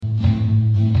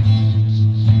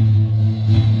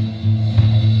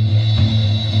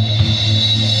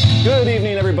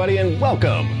everybody, and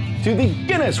welcome to the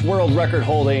Guinness World Record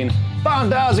holding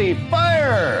Fondazi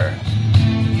Fire!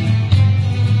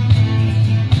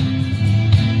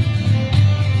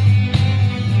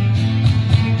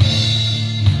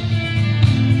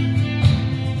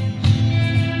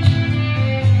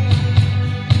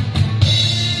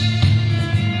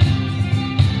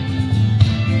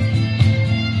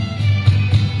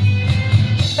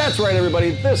 That's right,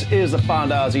 everybody. This is the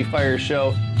Fondazi Fire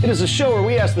Show. It is a show where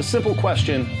we ask the simple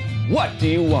question, what do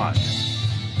you want?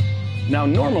 Now,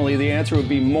 normally the answer would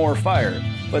be more fire,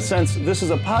 but since this is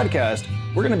a podcast,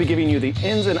 we're going to be giving you the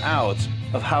ins and outs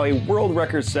of how a world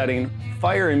record-setting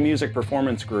fire and music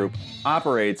performance group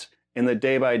operates in the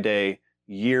day-by-day,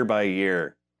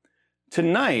 year-by-year.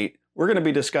 Tonight, we're going to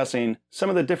be discussing some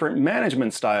of the different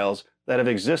management styles that have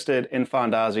existed in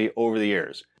Fondazi over the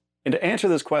years. And to answer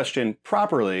this question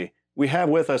properly, we have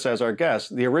with us as our guests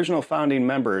the original founding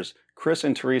members, Chris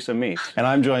and Teresa Meek. And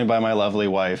I'm joined by my lovely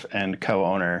wife and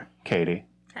co-owner, Katie.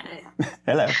 Hi.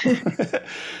 Hello.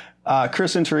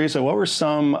 Chris and Teresa, what were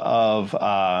some of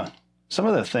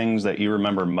the things that you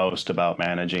remember most about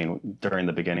managing during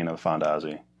the beginning of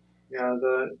Fondazi? Yeah,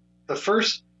 the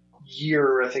first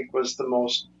year, I think, was the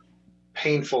most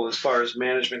painful as far as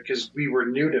management because we were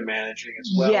new to managing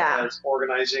as well as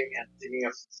organizing and thinking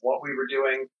of what we were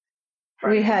doing.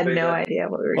 We had no idea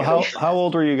what we were doing. How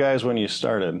old were you guys when you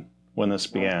started, when this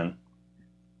began?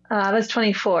 I was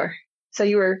 24, so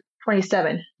you were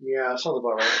 27. Yeah, sounds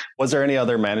about right. Was there any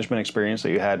other management experience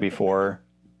that you had before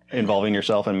involving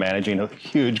yourself in managing a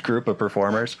huge group of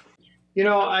performers? You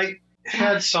know, I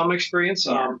had some experience.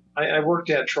 I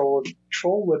worked at Trollwood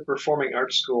Performing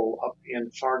Arts School up in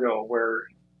Fargo, where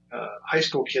high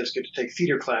school kids get to take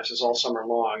theater classes all summer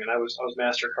long, and I was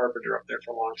master carpenter up there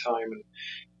for a long time, and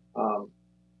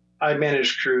I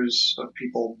managed crews of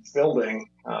people building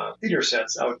theater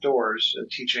sets outdoors and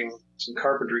teaching some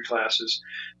carpentry classes.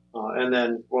 And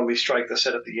then when we strike the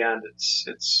set at the end,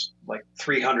 it's like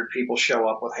 300 people show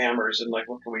up with hammers and like,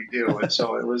 what can we do? And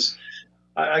so it was,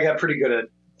 I got pretty good at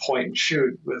point and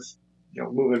shoot with,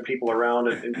 moving people around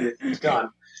and getting things done.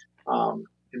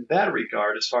 In that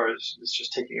regard, as far as it's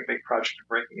just taking a big project and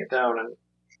breaking it down, and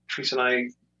Teresa and I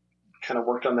kind of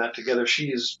worked on that together.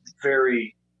 She's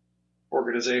very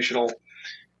organizational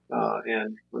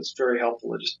and was very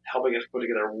helpful in just helping us put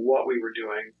together what we were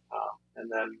doing. And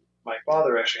then my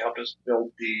father actually helped us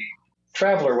build the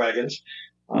traveler wagons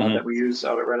that we use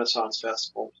out at Renaissance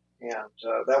Festival. And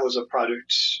that was a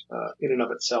project in and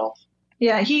of itself.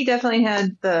 Yeah, he definitely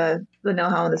had the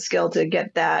know-how and the skill to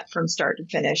get that from start to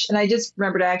finish. And I just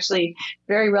remembered actually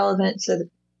very relevant to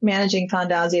managing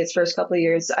Fondazi its first couple of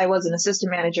years. I was an assistant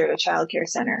manager at a child care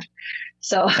center.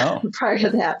 So prior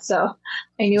to that, so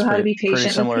I knew how to be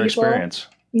patient with people. Experience.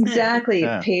 Exactly.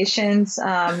 Yeah. Patience,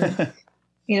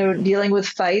 dealing with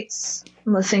fights,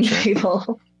 listening to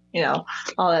people,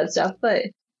 all that stuff. But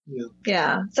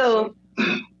yeah. So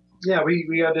yeah, we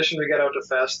auditioned to get out to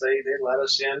Fest. They let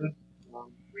us in.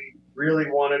 We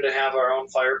really wanted to have our own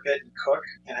fire pit and cook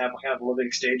and have a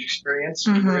living stage experience.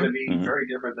 Mm-hmm. We're going to be very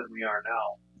different than we are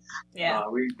now. Yeah.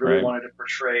 We really wanted to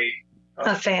portray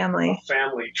a family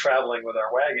traveling with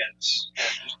our wagons and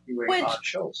just doing odd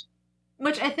shows.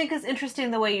 Which I think is interesting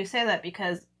the way you say that,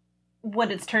 because what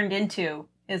it's turned into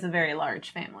is a very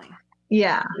large family.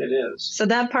 Yeah. It is. So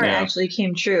that part actually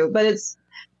came true. But it's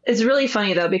really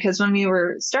funny, though, because when we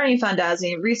were starting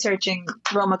Fondazi and researching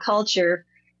Roma culture,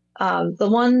 the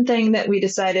one thing that we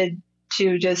decided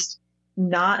to just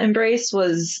not embrace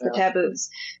was the taboos,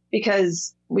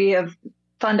 because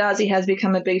Fondazi has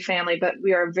become a big family, but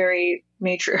we are very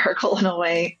matriarchal in a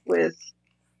way with,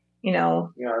 Yeah,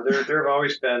 there have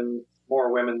always been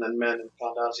more women than men in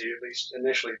Fondazi, at least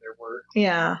initially there were.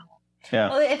 Yeah.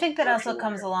 Well, I think that also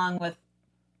comes along with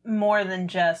more than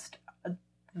just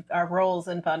our roles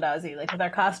in Fondazi. Like with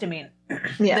our costuming,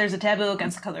 there's a taboo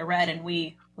against the color red, and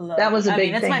we love that was a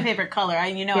big thing. It's my favorite color. I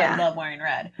love wearing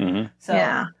red. Mm-hmm.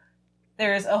 So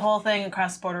there's a whole thing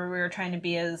across the border where we were trying to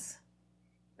be as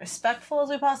respectful as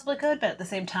we possibly could, but at the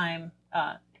same time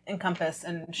encompass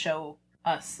and show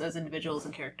us as individuals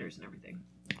and characters and everything.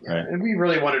 Right. And we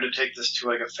really wanted to take this to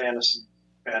like a fantasy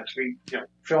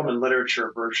film and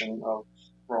literature version of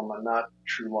Roma, not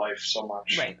true life so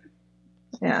much. Right.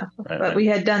 Yeah. But we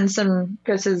had done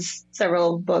Chris's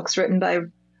several books written by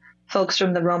folks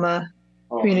from the Roma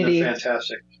community.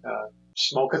 Fantastic.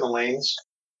 Smoke in the Lanes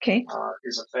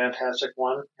is a fantastic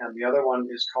one. And the other one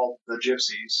is called The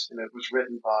Gypsies, and it was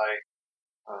written by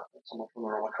someone from the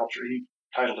Roma culture. He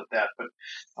titled it that, but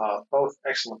both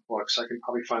excellent books. I can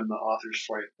probably find the authors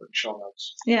for you in the show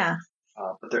notes. Yeah.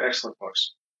 But they're excellent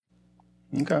books.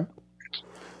 Okay.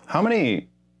 How many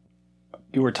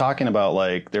you were talking about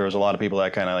like there was a lot of people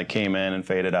that kind of like came in and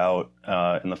faded out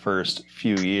in the first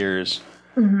few years,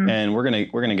 and we're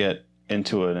gonna get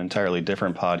into an entirely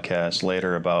different podcast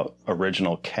later about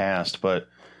original cast, but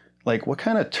like what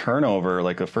kind of turnover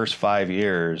like the first 5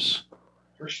 years?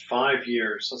 First 5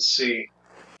 years. Let's see.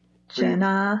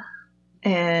 Jenna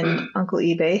and Uncle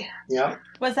eBay. Yeah.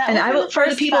 Was that And within I will, the for the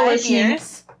first people 5 listening,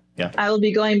 years? I will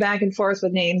be going back and forth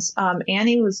with names.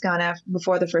 Annie was gone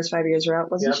before the first 5 years were out,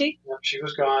 wasn't she? Yep, she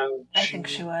was gone. I think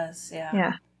she was, yeah.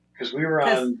 Yeah. Because we were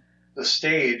on the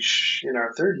stage in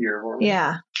our third year, weren't we?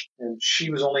 Yeah. And she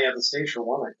was only at the stage for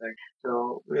one, I think.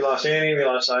 So we lost Annie, we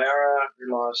lost Ayara,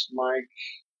 we lost Mike,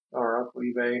 or Uncle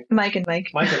eBay. Mike and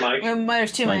Mike. Mike and Mike.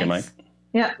 There's two Mike and Mikes. Mike.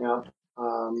 Yeah. Yeah.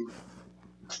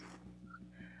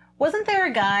 Wasn't there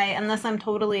a guy, unless I'm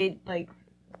totally like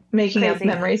Making up crazy.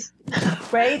 memories.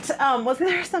 right? Wasn't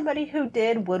there somebody who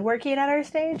did woodworking at our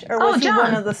stage, or Oh, was he John.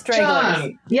 one of the stragglers?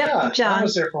 John. Yep, Yeah, John. I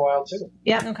was there for a while too.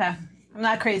 Okay, I'm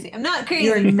not crazy. I'm not crazy.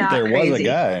 You're not There crazy. was a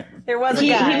guy. There was a He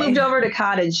guy. moved over to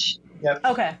Cottage.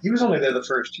 Okay. He was only there the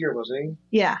first year, wasn't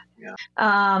Yeah. Yeah.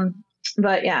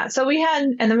 But yeah, so we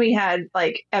had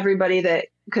like everybody that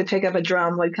could pick up a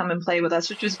drum would come and play with us,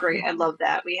 which was great. I love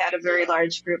that. We had a very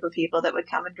large group of people that would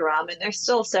come and drum, and there's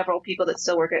still several people that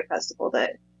still work at festival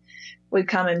that would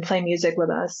come and play music with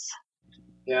us.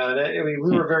 he? Yeah, we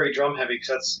were very drum heavy because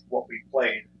that's what we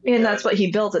played. And that's what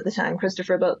he built at the time.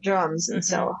 Christopher built drums, and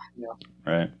so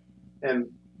Right. And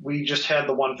we just had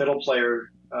the one fiddle player,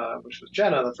 which was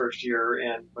Jenna the first year,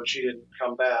 and when she didn't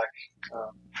come back,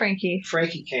 Frankie.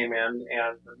 Frankie came in,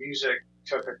 and the music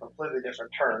took a completely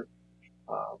different turn,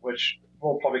 which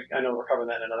we'll probably, I know we're covering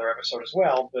that in another episode as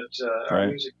well, but our Right.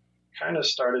 music kind of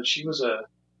started, she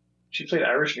played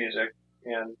Irish music,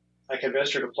 and I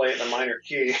convinced her to play it in a minor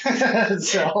key,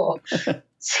 so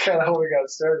it's kind of how we got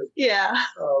started. Yeah.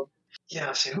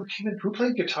 So who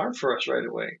played guitar for us right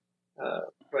away?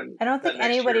 I don't think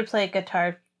anybody played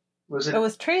guitar. Was It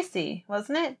was Tracy,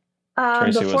 wasn't it? Tracy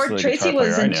was Before the Tracy guitar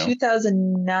was player I in knew.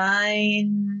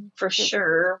 2009 for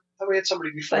sure. I thought we had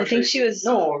somebody before. But I think Tracy. she was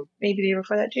No, maybe the year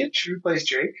before that too. she replaced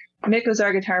Jake. Mick was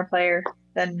our guitar player,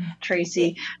 then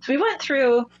Tracy. So we went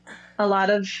through a lot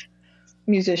of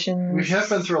musicians. We have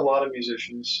been through a lot of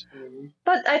musicians.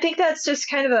 But I think that's just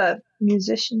kind of a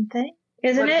musician thing,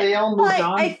 isn't But it? they all moved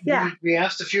Well, on. yeah. We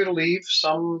asked a few to leave.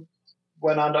 Some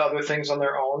went on to other things on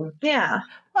their own. Yeah.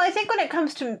 Well, I think when it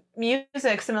comes to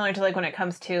music, similar to like when it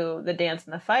comes to the dance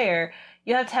and the fire,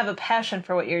 you have to have a passion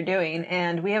for what you're doing,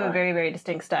 and we have a Right. very, very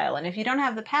distinct style. And if you don't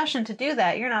have the passion to do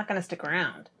that, you're not going to stick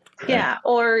around. Yeah.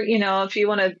 Or, if you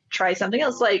want to try something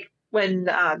else, like when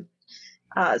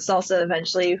salsa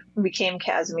eventually became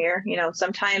Casimir,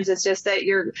 sometimes it's just that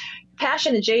you're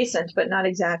passion adjacent, but not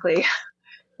exactly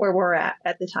where we're at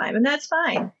the time. And that's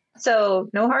fine. So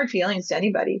no hard feelings to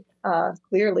anybody,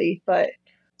 clearly, but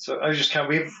So I was just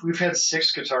we've had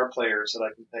 6 guitar players that I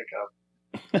can think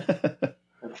of,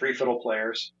 and 3 fiddle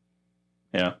players.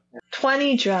 Yeah.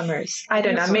 20 drummers. I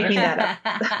don't know. I'm making that up.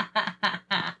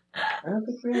 I don't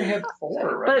think we only had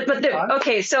 4, right? But Five?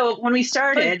 okay, so when we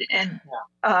started and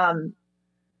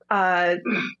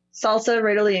Salsa,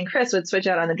 Ridley, and Chris would switch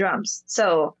out on the drums.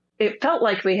 So it felt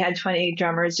like we had 20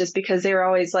 drummers just because they were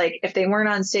always like, if they weren't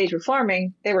on stage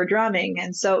performing, they were drumming.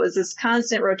 And so it was this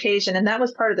constant rotation. And that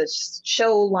was part of the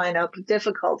show lineup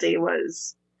difficulty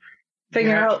was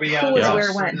figuring You have to out be who on was drums where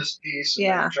for when. This piece and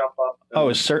Yeah. then jump up.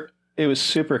 Oh, it was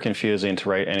super confusing to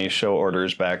write any show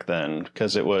orders back then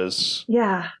because it was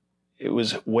Yeah.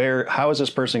 how is this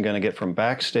person going to get from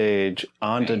backstage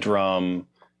onto drum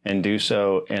and do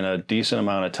so in a decent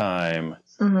amount of time?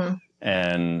 Mm-hmm.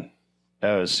 And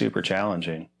that was super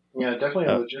challenging. Yeah, definitely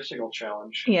a logistical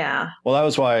challenge. Yeah. Well, that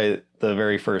was why the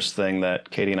very first thing that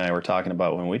Katie and I were talking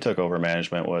about when we took over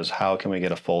management was how can we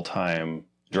get a full-time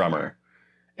drummer?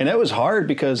 And that was hard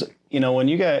because,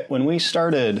 when we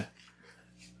started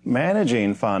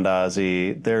managing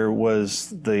Fondazi, there was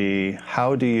the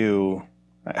how do you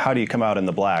come out in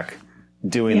the black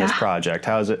doing this project?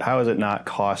 How is it not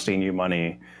costing you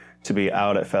money to be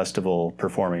out at festival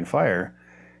performing fire?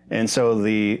 And so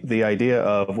the idea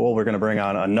of, well, we're going to bring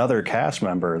on another cast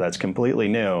member that's completely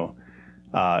new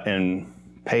and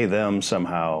pay them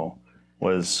somehow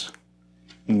was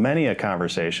many a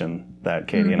conversation that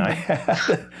Katie and I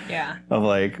had. Yeah. Of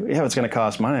like, yeah, it's going to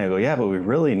cost money. I go, yeah, but we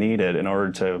really need it in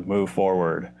order to move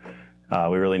forward.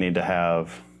 We really need to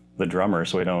have the drummer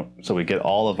so we get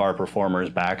all of our performers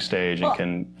backstage and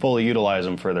can fully utilize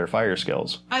them for their fire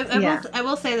skills. I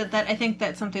will say that I think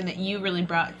that's something that you really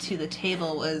brought to the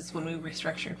table was when we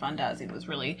restructured Fondazi was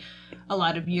really a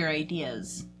lot of your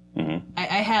ideas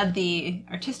I had the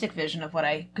artistic vision of what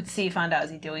I could see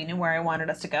Fondazi doing and where I wanted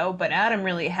us to go, but Adam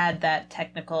really had that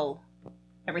technical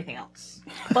everything else.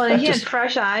 Well, and he had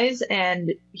fresh eyes,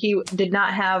 and he did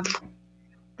not have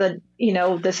the,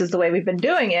 this is the way we've been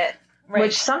doing it,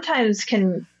 which sometimes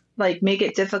can make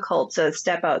it difficult to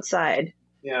step outside.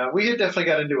 Yeah, we had definitely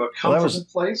got into a comfortable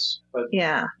place, but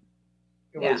yeah,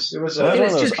 it was one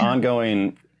of those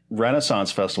ongoing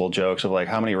Renaissance Festival jokes of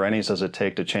how many Rennies does it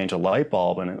take to change a light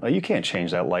bulb? And you can't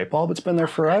change that light bulb. It's been there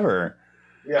forever.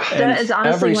 Yeah, that is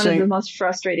honestly one of the most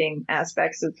frustrating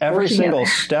aspects of every single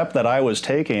step that I was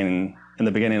taking in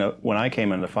the beginning of when I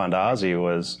came into Fondazi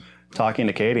was talking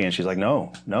to Katie, and she's like,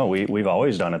 "No, we've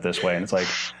always done it this way." And it's like,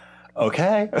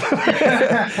 okay,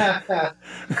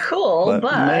 cool,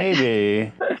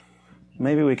 but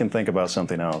maybe we can think about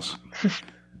something else.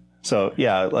 So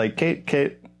yeah,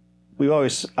 Kate.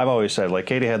 I've always said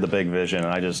Katie had the big vision,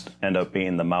 and I just end up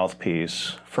being the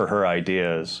mouthpiece for her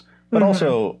ideas. But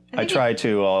also, I try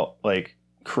to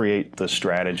create the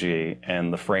strategy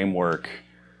and the framework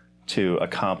to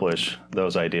accomplish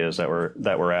those ideas that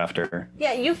we're after.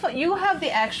 Yeah, you have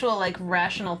the actual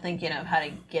rational thinking of how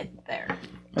to get there.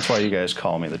 That's why you guys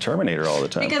call me the Terminator all the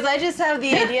time. Because I just have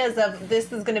the ideas of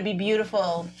this is going to be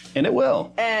beautiful, and it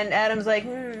will. And Adam's like,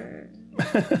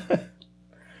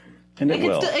 And it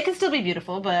will. It can still be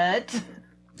beautiful, but...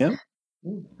 Yeah.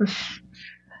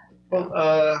 Well,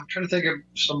 I'm trying to think of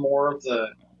some more of the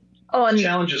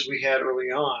challenges we had early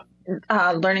on.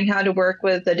 Learning how to work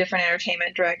with the different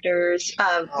entertainment directors,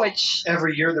 which...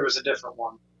 Every year there was a different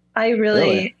one. I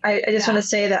just want to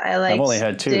say that I liked I've only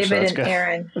had 2, David so and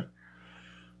Aaron.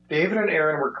 David and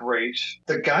Aaron were great.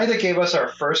 The guy that gave us our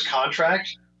first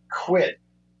contract quit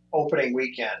opening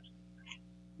weekend.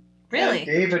 Really? And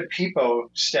David Pipo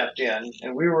stepped in,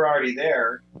 and we were already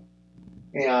there.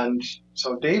 And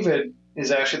so David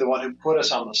is actually the one who put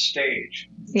us on the stage.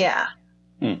 Yeah.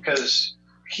 Because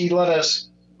he let us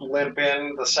limp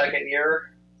in the second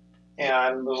year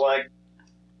and was like,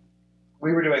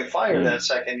 we were doing fire that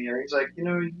second year. He's like,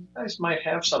 you guys might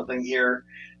have something here.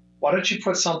 Why don't you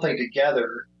put something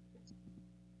together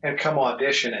and come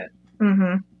audition it?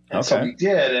 Mm-hmm. And so we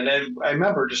did, and then I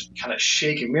remember just kind of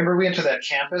shaking. Remember we went to that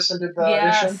campus and did the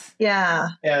audition? Yeah.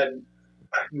 And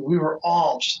we were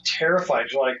all just terrified.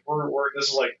 We're this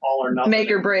is all or nothing. Make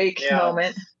or break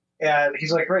moment. And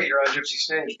he's like, great, you're on Gypsy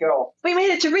Stage, go. We made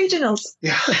it to regionals.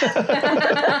 Yeah.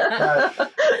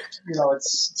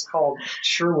 It's called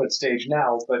Sherwood Stage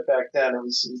now, but back then it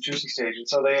was Gypsy Stage. And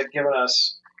so they had given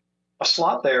us a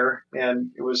slot there,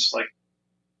 and it was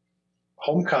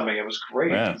homecoming. It was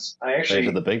great. Yeah. I actually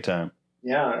did the big time.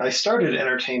 Yeah, I started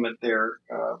entertainment there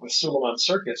with Suleiman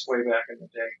Circus way back in the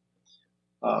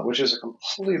day, which is a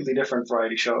completely different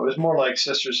variety show. It was more like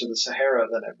Sisters of the Sahara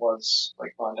than it was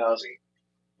like Fondazi.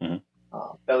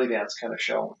 Belly dance kind of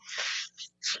show.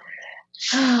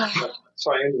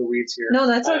 Sorry, into the weeds here. No,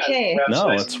 that's okay.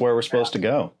 That's where we're supposed to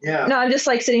go. Yeah. No, I'm just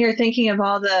sitting here thinking of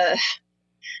all the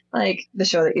the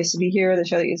show that used to be here, the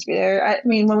show that used to be there. I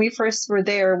mean, when we first were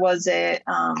there, was it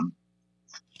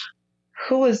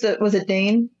who was it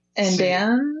Dane and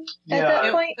Dan at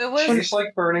that point? It was Tastes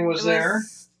Like Burning was there.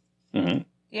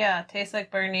 Yeah, Tastes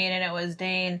Like Burning, and it was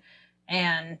Dane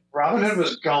and Robin Hood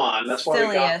was gone. That's why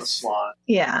we got the slot.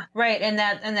 Yeah. Right, and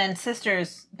then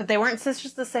Sisters, but they weren't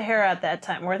Sisters of the Sahara at that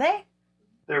time, were they?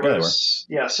 There was,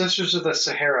 Sisters of the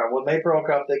Sahara. When they broke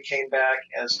up, they came back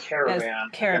as Caravan.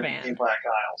 And became Black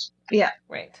Isles. Yeah.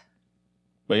 Right.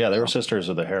 But yeah, they were Sisters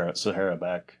of the Sahara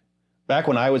back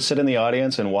when I would sit in the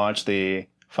audience and watch the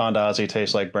Fondazi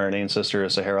Tastes Like Burning Sister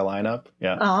of Sahara lineup.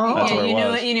 Yeah. Oh. That's where it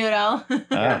was. You knew it all.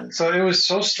 Yeah. So it was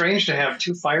so strange to have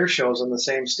 2 fire shows on the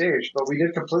same stage, but we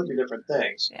did completely different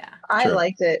things. Yeah. I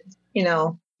liked it.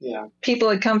 Yeah. People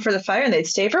would come for the fire and they'd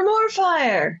stay for more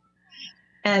fire.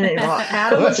 And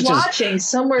Adam was watching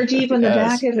somewhere deep in the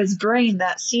back of his brain,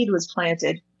 that seed was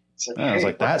planted. I was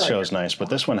like, that show's nice, but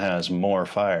this one has more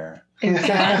fire.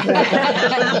 Exactly.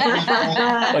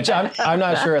 Which I'm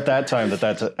not sure at that time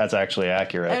that's actually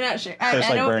accurate. I'm not sure. Tastes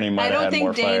Like Burning might have had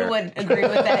more fire. I don't think Dane would agree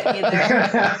with that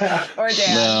either. Or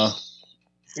Dan. No.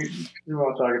 We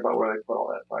won't talk about where they put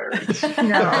all that fire.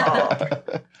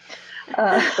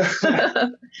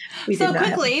 No. So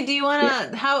quickly, do you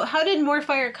want to? How did More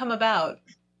Fire come about?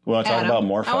 We want to talk about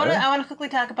More Fire? I want to quickly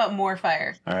talk about More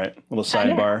Fire. All right, little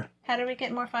sidebar. How did we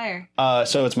get More Fire?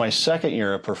 So it's my second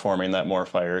year of performing that More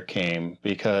Fire came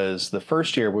because the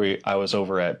first year I was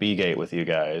over at B-Gate with you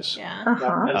guys. Yeah.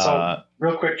 And so,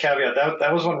 real quick caveat,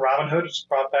 that was when Robin Hood was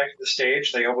brought back to the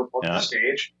stage. They overbooked the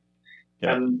stage.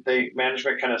 Yeah. And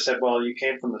management kind of said, well, you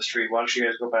came from the street. Why don't you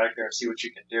guys go back there and see what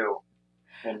you can do?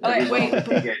 And Okay, we wait.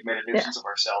 made a nuisance of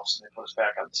ourselves, and they put us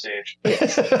back on the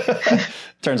stage.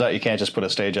 Turns out you can't just put a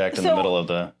stage act in the middle of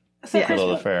the So, Yeah. Chris,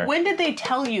 middle of the fair. when did they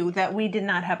tell you that we did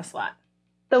not have a slot?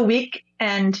 The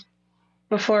weekend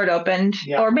before it opened,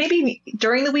 Yeah. or maybe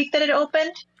during the week that it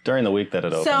opened. During the week that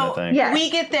it opened, So I think. yeah. Yes. we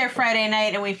get there Friday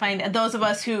night and we find those of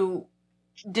us who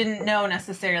didn't know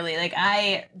necessarily, like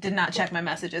I did not check my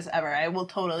messages ever. I will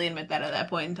totally admit that at that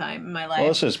point in time in my life. Well,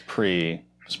 this is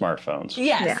pre-smartphones.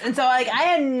 Yes. Yeah. And so like I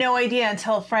had no idea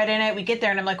until Friday night we get there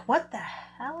and I'm like, what the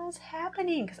hell is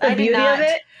happening? Because The I beauty of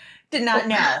it, did not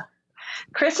know.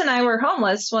 Chris and I were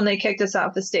homeless when they kicked us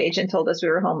off the stage and told us we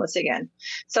were homeless again.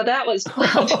 So that was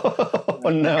Oh,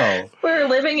 no. we were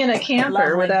living in a camper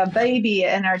Lovely. with a baby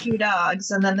and our 2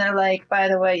 dogs, and then they're like, by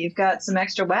the way, you've got some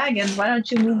extra wagons, why don't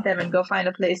you move them and go find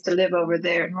a place to live over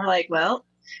there? And we're like, well,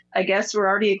 I guess we're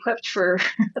already equipped for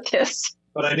this.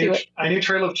 But I knew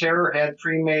Trail of Terror had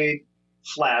pre-made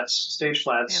flats, stage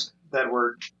flats that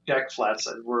were deck flats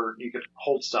that were you could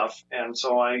hold stuff. And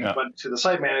so I went to the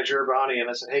site manager, Bonnie, and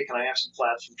I said, hey, can I have some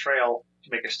flats from Trail to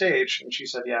make a stage? And she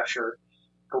said, yeah, sure,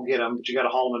 go get them, but you got to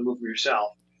haul them and move them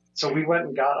yourself. So we went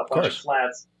and got a bunch of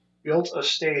flats, built a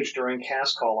stage during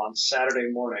cast call on Saturday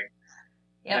morning,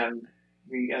 and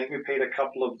I think we paid a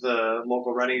couple of the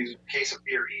local Rennies a case of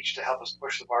beer each to help us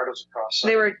push the Bardos across.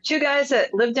 They were 2 guys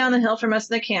that lived down the hill from us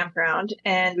in the campground,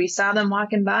 and we saw them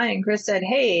walking by, and Chris said,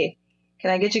 hey, can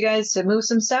I get you guys to move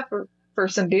some stuff for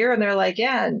some beer? And they're like,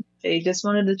 yeah, and they just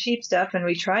wanted the cheap stuff, and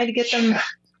we tried to get them.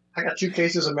 I got 2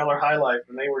 cases of Miller High Life,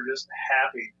 and they were just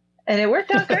happy. And it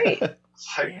worked out great.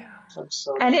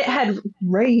 And it had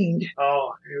rained.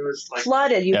 Oh, it was like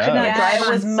flooded. You could not drive it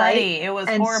was on muddy. site. It was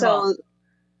And horrible. so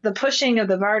the pushing of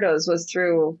the Vardos was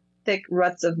through thick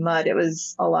ruts of mud. It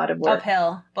was a lot of work.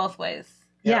 Uphill, both ways.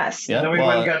 Yes. And then we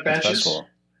went and got it's benches. festival.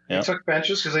 We took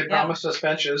benches because they promised us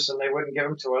benches, and they wouldn't give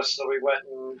them to us. So we went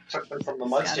and took them from the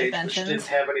mud stage, which didn't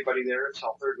have anybody there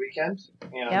until third weekend.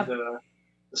 And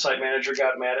the site manager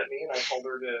got mad at me, and I told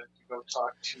her to go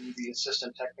talk to the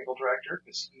assistant technical director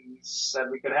because he said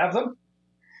we could have them.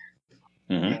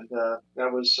 Mm-hmm. And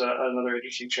that was another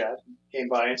interesting chat. He came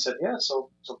by and said, yeah,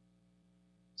 so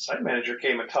site manager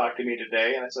came and talked to me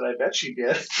today, and I said, I bet she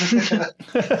did.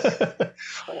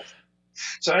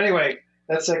 So anyway,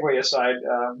 that segue aside,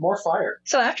 more fire.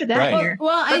 So after that year,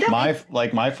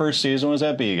 my first season was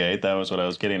at B-Gate. That was what I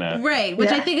was getting at. Right, which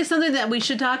I think is something that we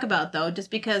should talk about, though, just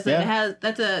because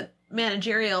that's a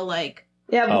managerial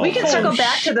Yeah, but we can circle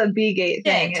back to the B-Gate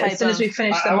thing as soon as we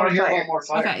finish the more fire. More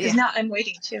fire. Okay, Because now I'm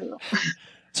waiting too.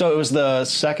 So it was the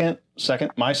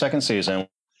my second season.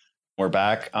 We're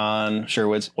back on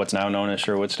Sherwood's, what's now known as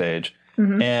Sherwood Stage.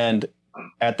 Mm-hmm. And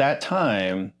at that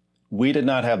time, we did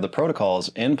not have the protocols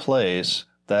in place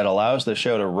that allows the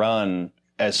show to run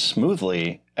as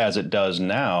smoothly as it does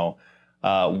now.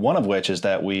 One of which is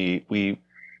that we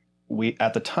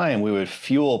at the time, we would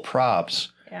fuel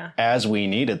props as we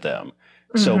needed them.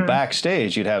 So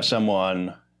backstage, you'd have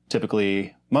someone,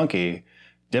 typically Monkey,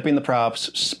 dipping the props,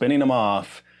 spinning them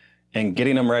off, and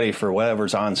getting them ready for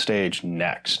whatever's on stage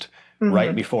next,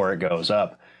 right before it goes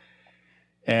up.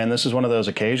 And this is one of those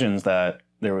occasions that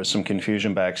there was some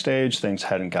confusion backstage. Things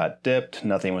hadn't got dipped.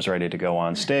 Nothing was ready to go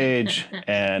on stage.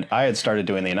 And I had started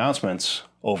doing the announcements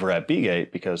over at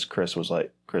B-Gate because Chris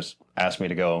asked me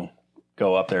to go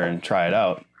up there and try it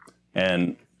out.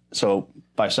 And so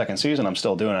by second season, I'm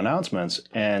still doing announcements.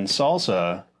 And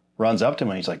Salsa runs up to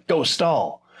me. He's like, go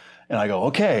stall. And I go,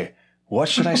 okay, what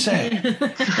should I say?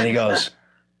 And he goes,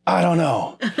 I don't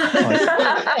know. I'm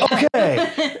like,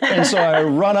 okay. And so I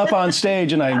run up on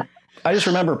stage and I just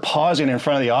remember pausing in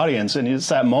front of the audience, and it's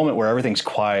that moment where everything's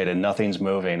quiet and nothing's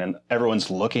moving and everyone's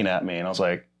looking at me. And I was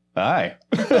like, hi.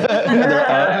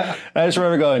 I just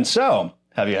remember going, so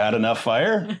have you had enough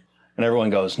fire? And everyone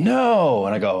goes, no.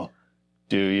 And I go,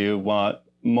 do you want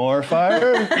more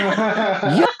fire?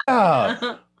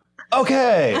 Yeah.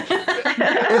 Okay.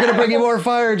 We're going to bring you more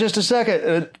fire in just a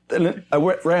second. And I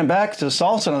ran back to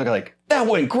Salsa and I was like, that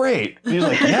went great. He was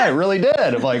like, yeah, it really did.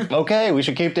 I'm like, okay, we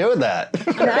should keep doing that.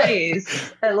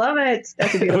 Nice. I love it.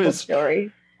 That's a beautiful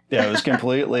story. Yeah, it was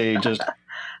completely just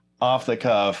off the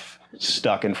cuff,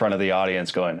 stuck in front of the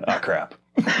audience going, oh, crap.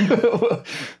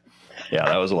 Yeah,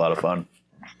 that was a lot of fun.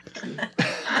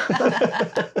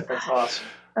 That's awesome.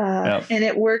 And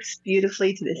it works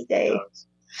beautifully to this day.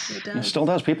 It still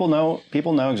does. People know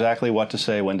exactly what to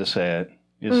say, when to say it.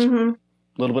 Just a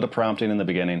little bit of prompting in the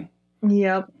beginning.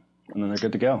 Yep. and then they're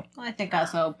good to go. Well, I think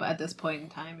also, but at this point in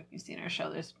time, if you've seen our show,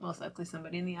 there's most likely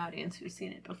somebody in the audience who's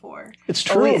seen it before. It's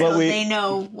true, So but they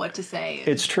know what to say.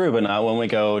 It's true, but not when we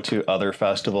go to other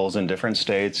festivals in different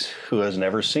states who has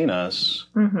never seen us.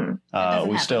 Mm-hmm.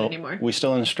 We still anymore. we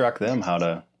still instruct them how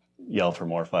to yell for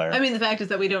more fire. I mean, the fact is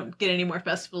that we don't get any more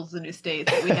festivals in new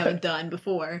states that we haven't done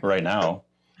before. Right now,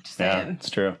 Just yeah, saying. it's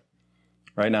true.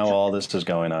 Right now, all this is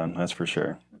going on. That's for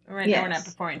sure. Right now, we're not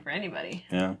performing for anybody.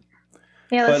 Yeah.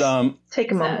 Yeah, let's But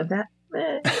take a moment with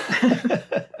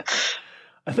that.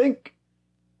 I think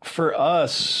for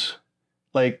us,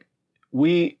 like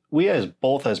we as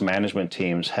both as management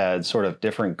teams had sort of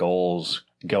different goals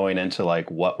going into like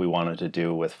what we wanted to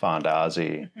do with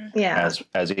Fondazi Yeah.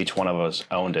 as each one of us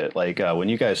owned it. Like when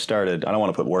you guys started, I don't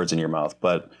want to put words in your mouth,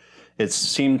 but it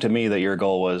seemed to me that your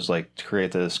goal was like to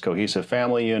create this cohesive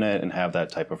family unit and have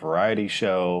that type of variety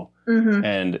show. Mm-hmm.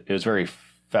 And it was very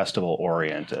festival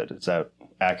oriented. Is that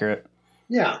accurate?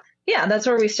 Yeah, Yeah, that's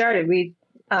where we started. We,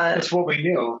 that's what we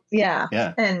knew. yeah.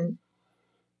 Yeah. And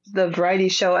the variety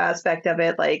show aspect of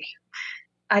it, like,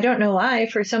 I don't know why,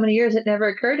 for so many years, it never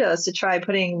occurred to us to try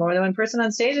putting more than one person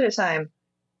on stage at a time.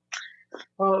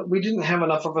 Well, we didn't have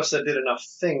enough of us that did enough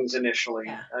things initially.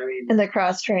 Yeah. I mean, And the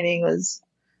cross training was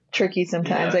tricky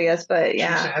sometimes, Yeah. I guess, but Teresa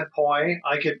yeah. had poi.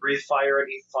 I could breathe fire and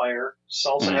eat fire.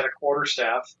 Salsa Mhm. had a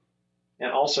quarterstaff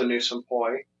and also knew some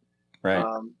poi. Right.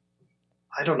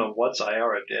 I don't know what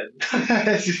Zyara did.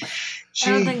 I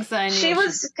don't think so. I knew She what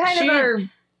was kind she- of our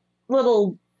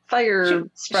little fire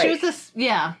sprite. She was this.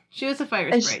 Yeah, she was a fire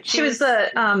And sprite. she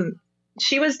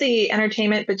was the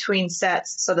entertainment between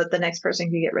sets so that the next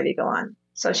person could get ready to go on.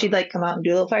 So she'd like come out and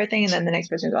do a little fire thing and then the next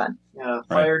person would go on.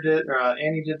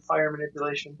 Annie did fire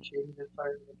manipulation. Katie did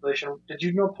fire manipulation. Did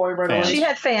you know poi right Fans. away? She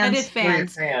had I fans. did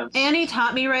fans. Fans. Annie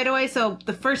taught me right away. So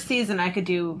the first season I could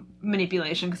do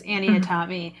manipulation because Annie had taught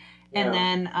me, and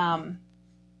then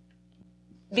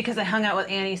because I hung out with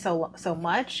Annie so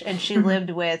much, and she lived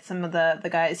with some of the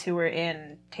guys who were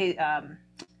in Fire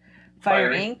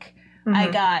Fire Inc. Mhm. I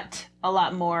got a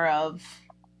lot more of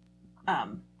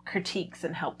critiques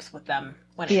and helps with them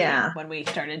when we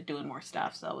started doing more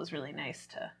stuff. So it was really nice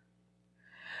to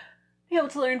be able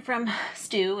to learn from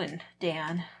Stu and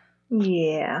Dan.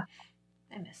 Yeah.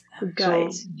 I miss them. Good So,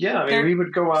 guys. yeah, I mean, They're- we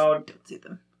would go out, Don't see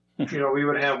them. we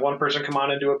would have one person come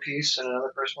on and do a piece, and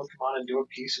another person would come on and do a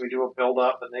piece, and we do a build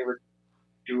up, and they would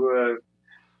do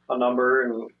a number,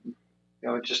 and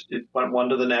it went one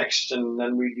to the next, and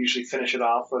then we'd usually finish it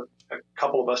off with a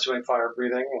couple of us doing fire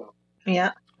breathing, and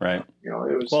Yeah. Right. it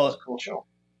was Well, a cool show.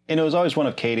 And it was always one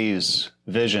of Katie's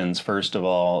visions, first of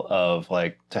all, of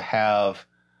like to have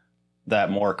that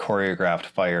more choreographed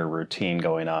fire routine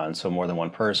going on. So more than one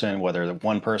person, whether the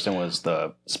one person was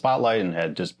the spotlight and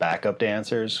had just backup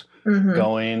dancers Mhm.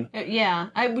 going. Yeah,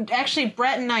 I would actually.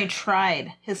 Brett and I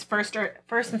tried his first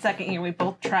and second year. We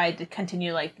both tried to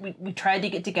continue. Like we tried to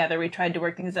get together. We tried to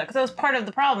work things out because that was part of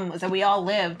the problem was that we all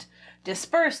lived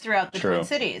dispersed throughout the True. Twin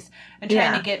Cities and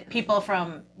trying Yeah. to get people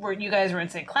from where you guys were in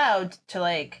St. Cloud to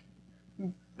like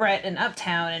Brett in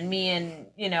Uptown and me and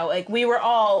like we were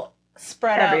all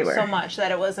spread Everywhere. out so much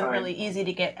that it wasn't Right. really easy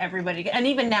to get everybody. And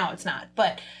even now it's not.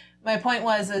 But my point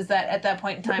is that at that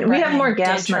point in time, We Brett have and I more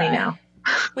gas did money try. now.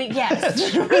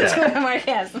 Yes, we do have more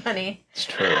gas money. It's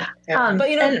true. But,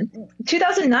 and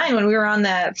 2009, when we were on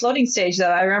that floating stage, though,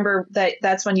 I remember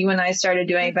that's when you and I started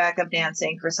doing backup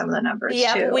dancing for some of the numbers.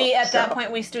 Yeah, too. we at that So,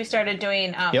 point we started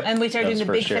doing Yep, and we started doing that's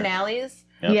the big first year. finales.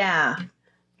 Yep. Yeah.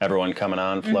 Everyone coming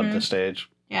on, flood Mhm. the stage.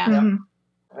 Yeah. Mhm.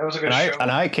 That was a good And show.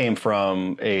 I came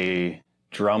from a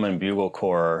drum and bugle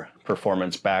corps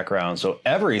performance background, so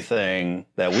everything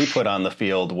that we put on the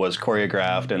field was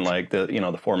choreographed, and like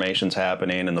the formations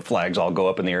happening and the flags all go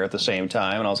up in the air at the same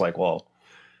time. And I was like, well,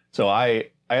 so I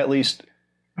at least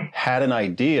had an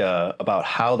idea about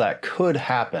how that could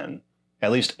happen,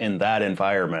 at least in that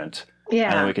environment. And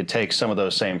then Yeah. we could take some of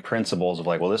those same principles of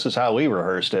like, well, this is how we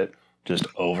rehearsed it, just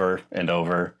over and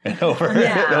over and over and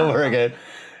Yeah. over again,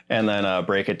 and then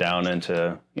break it down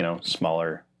into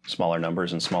smaller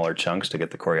numbers and smaller chunks to get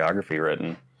the choreography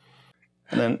written.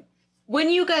 And then When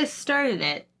you guys started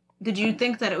it, did you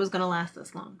think that it was going to last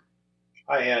this long?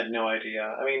 I had no idea.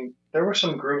 I mean, there were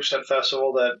some groups at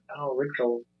festival that, we'd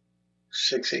go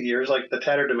 6-8 years, like the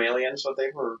Tatterdemalions, so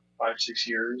they were 5-6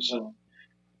 years, and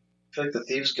I feel like the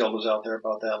Thieves Guild was out there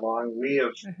about that long. We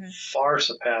have far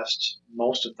surpassed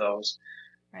most of those.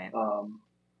 Right.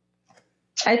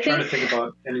 I Trying to think think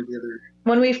about any of the other.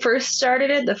 when we first started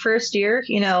it, the first year,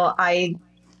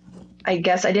 I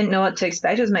guess I didn't know what to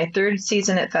expect. It was my third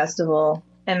season at festival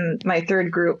and my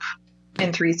third group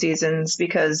in 3 seasons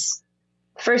because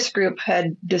first group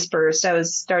had dispersed. I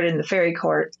was started in the fairy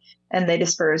court and they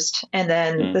dispersed. And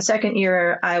then the second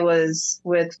year I was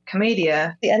with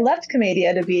Commedia. I left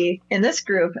Commedia to be in this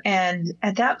group. And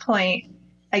at that point,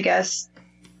 I guess,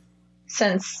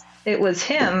 since it was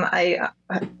him, I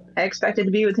expected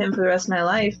to be with him for the rest of my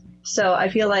life. So I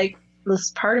feel like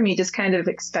this part of me just kind of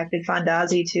expected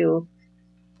Fondazi to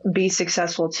be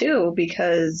successful too,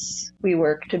 because we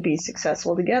work to be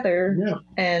successful together. Yeah.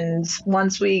 And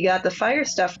once we got the fire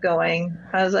stuff going,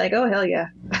 I was like, oh, hell yeah.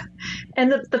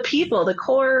 And the people, the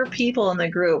core people in the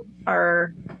group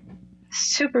are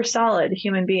super solid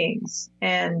human beings.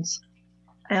 And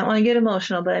I don't want to get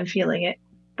emotional, but I'm feeling it.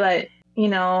 But, you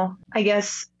know, I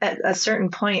guess at a certain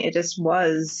point, it just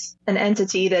was an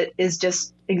entity that is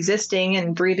just existing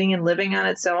and breathing and living on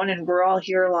its own. And we're all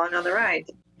here along on the ride.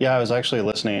 Yeah, I was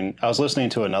listening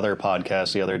to another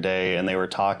podcast the other day, and they were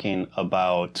talking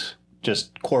about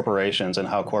just corporations and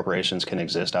how corporations can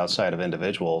exist outside of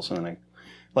individuals. And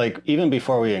like even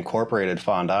before we incorporated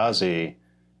Fondazi,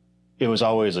 it was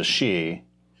always a she,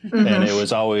 and it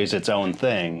was always its own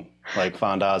thing. Like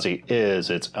Fondazi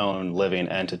is its own living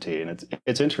entity, and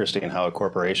it's interesting how a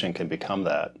corporation can become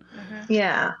that.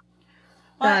 Yeah.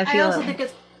 Well, I also think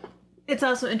it's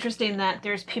also interesting that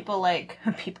there's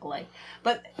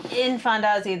but in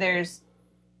Fondazi, there's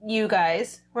you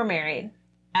guys were married.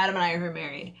 Adam and I were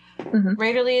married.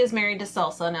 Raiderly is married to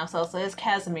Salsa. Now Salsa is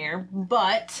Casimir,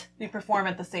 but we perform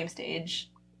at the same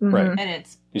stage. Right. And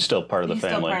He's still part of the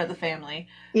family. Still part of the family.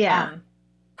 Yeah.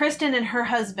 Kristen and her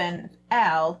husband,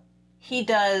 Al, he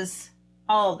does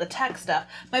all of the tech stuff.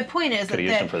 My point is could have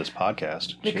used him for this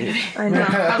podcast. I know.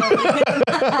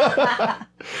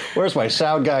 Where's my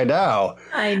sound guy now?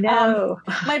 I know.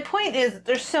 My point is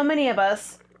there's so many of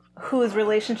us whose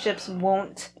relationships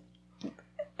won't...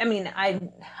 I mean, I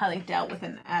highly doubt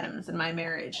within Adam's and my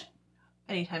marriage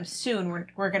anytime soon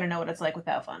we're going to know what it's like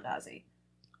without Fondazi.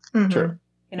 Sure.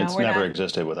 You know, it's never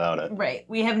existed without it. Right.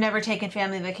 We have never taken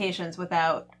family vacations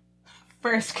without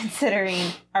first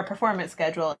considering our performance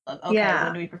schedule of,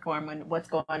 when do we perform, what's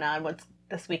going on, what's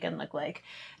this weekend look like.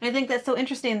 And I think that's so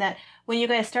interesting that when you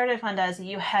guys started Fondazi,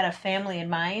 you had a family in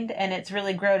mind, and it's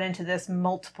really grown into this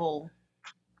multiple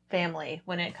family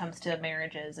when it comes to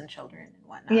marriages and children and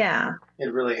whatnot. Yeah.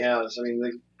 It really has. I mean,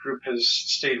 the group has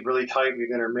stayed really tight. We've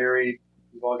been married.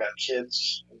 We've all got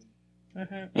kids.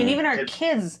 And even our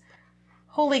kids,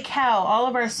 holy cow, all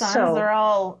of our sons, they're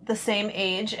all the same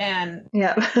age, and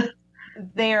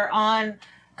they are on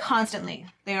constantly.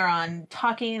 They are on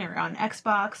talking or on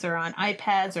Xbox or on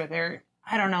iPads, or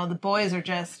I don't know, the boys are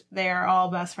they are all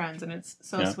best friends, and it's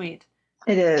so sweet.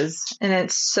 It is. And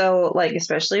it's so, like,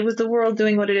 especially with the world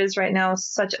doing what it is right now,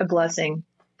 such a blessing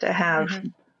to have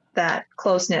that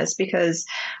closeness, because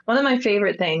one of my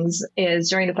favorite things is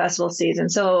during the festival season.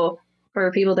 So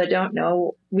for people that don't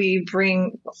know, we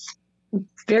bring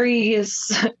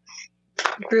various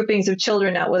groupings of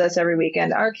children out with us every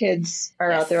weekend. Our kids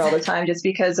are out there all the time just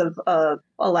because of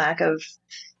a lack of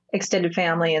extended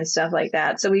family and stuff like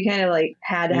that. So we kind of like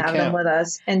had to have them with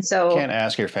us. And so you can't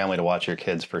ask your family to watch your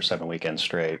kids for 7 weekends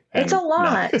straight. It's a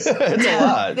lot. It's a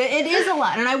lot. It is a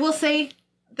lot. And I will say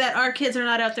that our kids are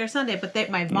not out there Sunday, but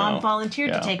my mom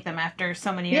volunteered to take them after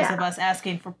so many years of us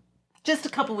asking for just a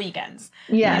couple weekends.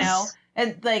 Yes. You know?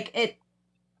 And like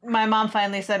my mom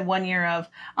finally said one year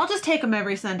I'll just take them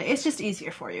every Sunday. It's just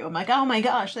easier for you. I'm like, oh my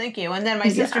gosh, thank you. And then my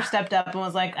sister stepped up and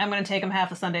was like, I'm going to take them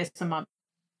half a Sunday. So Mom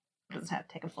doesn't have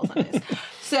to take them full Sundays.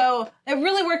 So it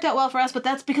really worked out well for us, but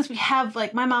that's because we have,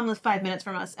 like, my mom lives 5 minutes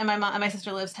from us, and my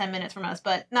sister lives 10 minutes from us,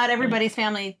 but not everybody's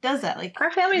family does that. Like,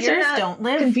 our families don't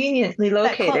live conveniently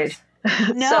located.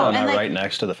 No, so, and not right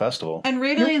next to the festival. And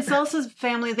Raiderly and Salsa's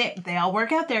family, they all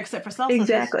work out there except for Salsa's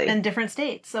in different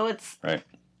states. So it's right.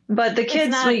 But the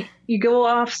kids, you go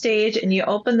off stage and you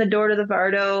open the door to the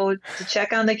Bardo to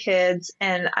check on the kids.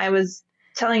 And I was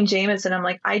telling Jameson, I'm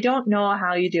like, I don't know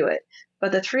how you do it,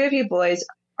 but the three of you boys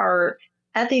are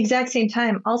at the exact same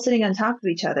time all sitting on top of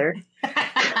each other.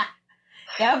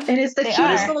 Yep, and it's the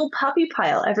cutest little puppy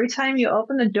pile. Every time you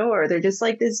open the door, they're just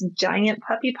like this giant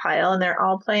puppy pile, and they're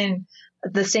all playing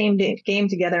the same game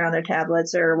together on their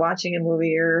tablets or watching a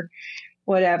movie or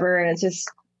whatever. And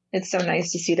it's so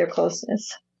nice to see their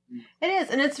closeness. It is.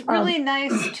 And it's really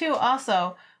nice, too,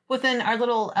 also, within our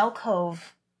little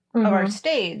alcove of our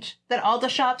stage, that all the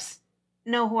shops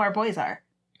know who our boys are.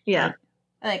 Yeah.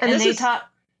 Like, and they talk...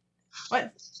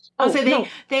 What?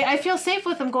 I feel safe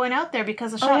with them going out there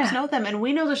because the shops know them, and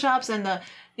we know the shops, and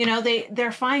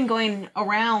they're fine going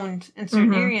around in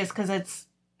certain areas because it's,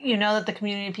 that the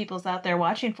community people's out there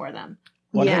watching for them.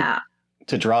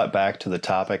 To draw it back to the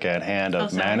topic at hand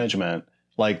of management,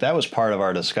 like that was part of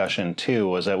our discussion too,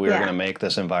 was that we were Yeah. going to make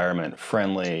this environment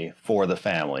friendly for the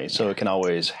family. So it can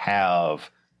always have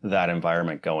that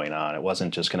environment going on. It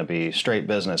wasn't just going to be straight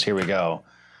business. Here we go.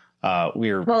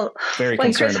 We were Well, very when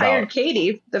concerned Chris hired about.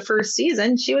 Katie the first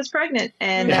season, she was pregnant,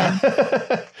 and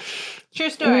Yeah. True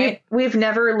story. we've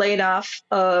never laid off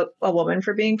a woman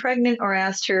for being pregnant or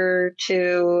asked her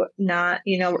to not,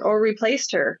 or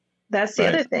replaced her. That's the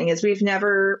Right. other thing, is we've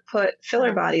never put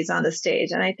filler bodies on the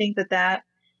stage. And I think that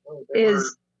They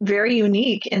is very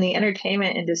unique in the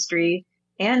entertainment industry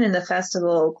and in the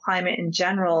festival climate in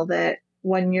general, that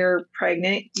when you're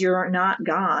pregnant, you're not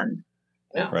gone.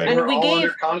 were, Right. they And were we all gave-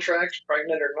 under contract,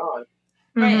 pregnant or not.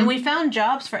 Right, Mhm. and we found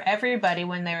jobs for everybody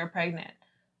when they were pregnant.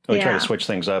 We try Yeah. to switch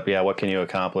things up. Yeah. What can you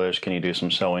accomplish? Can you do some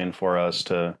sewing for us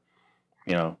to,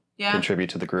 Yeah, contribute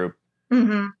to the group?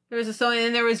 Mhm. there was a sewing,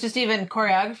 and there was just even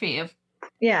choreography of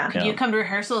Yeah. could Yeah. you come to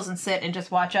rehearsals and sit and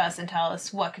just watch us and tell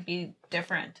us what could be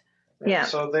different. Yeah.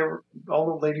 So all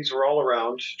the ladies were all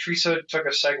around. Teresa took a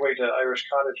segue to Irish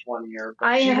Cottage one year. But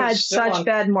I she was had still such on-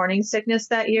 bad morning sickness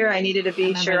that year. I needed to I be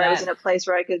remember sure I was that. in a place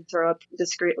where I could throw up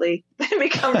discreetly and be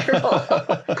comfortable.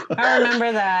 I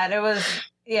remember that. It was,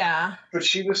 yeah. But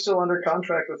she was still under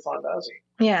contract with Fondazi.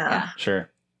 Yeah. Yeah. Sure.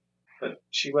 But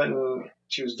she went and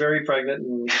she was very pregnant,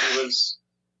 and she was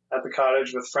at the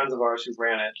cottage with friends of ours who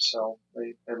ran it. So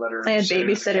they let her. I had sit in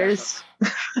the babysitters.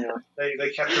 Yeah, they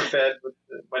kept her fed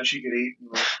when she could eat, and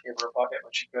gave her a bucket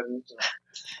when she couldn't.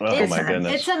 Oh, It's- my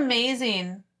goodness. It's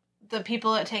amazing the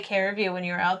people that take care of you when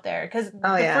you're out there. Because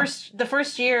Oh, the yeah.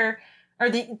 first year, or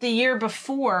the year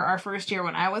before our first year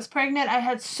when I was pregnant, I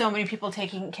had so many people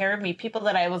taking care of me. People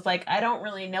that I was like, I don't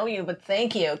really know you, but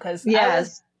thank you. Because I was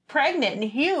Yes. pregnant and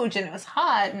huge and it was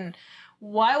hot. And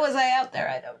why was I out there?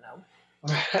 I don't know.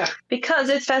 Because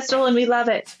it's festival and we love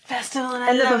it. Festival and I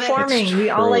And the love performing, It's we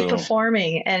all like true.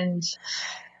 performing, and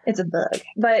it's a bug.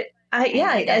 But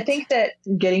I think that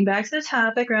getting back to the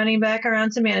topic, rounding back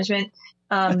around to management,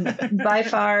 by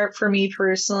far for me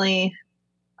personally,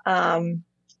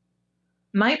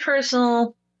 my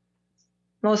personal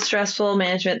most stressful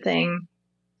management thing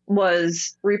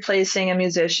was replacing a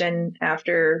musician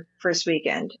after first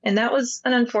weekend. And that was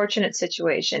an unfortunate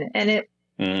situation. And it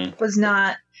Mhm. was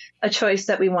not a choice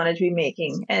that we wanted to be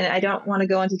making. And I don't want to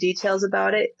go into details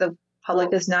about it. The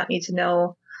public does not need to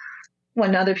know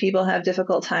when other people have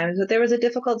difficult times, but there was a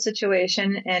difficult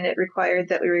situation and it required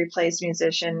that we replace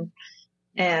musician.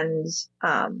 And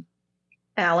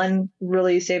Alan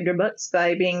really saved her butts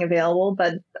by being available.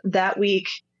 But that week,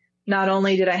 not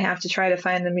only did I have to try to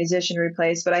find the musician to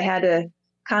replace, but I had to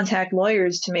contact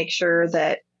lawyers to make sure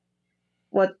that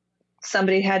what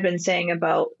somebody had been saying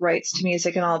about rights to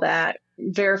music and all that,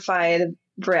 verify the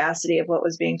veracity of what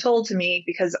was being told to me,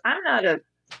 because I'm not a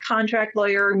contract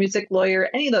lawyer, music lawyer,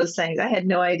 any of those things. I had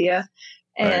no idea.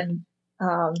 And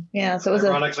so it was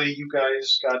Ironically, you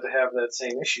guys got to have that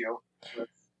same issue with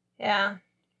Yeah.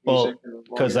 Well, music and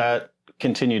because lawyers. that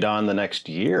continued on the next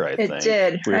year, I It think.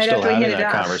 did, We were right still after we having hit it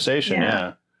that off. conversation,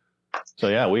 Yeah. So,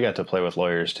 yeah, we got to play with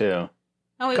lawyers, too.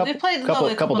 Oh, we Couple- played couple-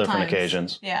 Lily a couple couple different times.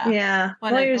 occasions. Yeah. Yeah,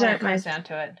 When lawyers it aren't my comes down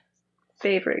to it.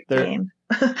 favorite They're- game.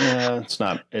 Yeah, it's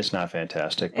not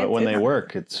fantastic, but It's- when they it's-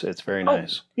 work, it's very Oh,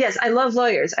 nice. Yes, I love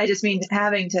lawyers. I just mean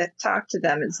having to talk to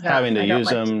them is not. Having to I don't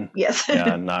use like them, Yes.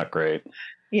 yeah, not great.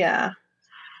 Yeah.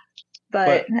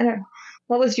 But I don't know.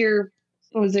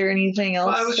 Was there anything else?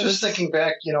 Well, I was that just thinking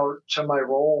back, to my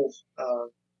role,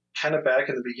 kind of back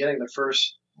in the beginning, the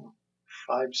first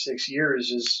 5-6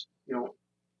 years is,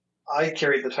 I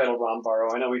carried the title Ron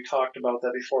Barrow. I know we talked about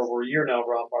that before, where you're now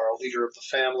Ron Barrow, leader of the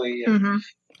family. And Mhm.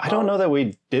 I don't know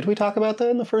that did we talk about that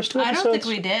in the first two I episodes? don't think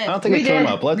we did. I don't think We it came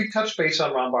did. up. Let's, we touched base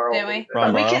on Ron Barrow. Did a we? little bit.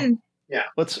 Ron But we Barrow? can. yeah.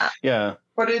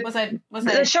 But it, Was I?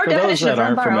 The short For those definition that of Ron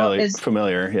aren't Barrow is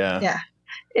familiar, yeah. Yeah.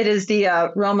 it is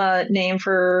the Roma name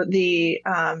for the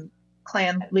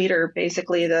clan leader,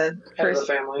 basically the head of the person,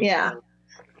 family. yeah.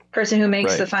 person who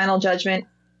makes Right. the final judgment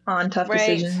on tough Right.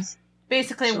 decisions.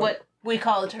 Basically, So- what we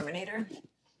call a Terminator.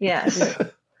 Yes.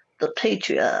 The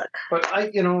patriarch. But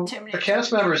the Terminator.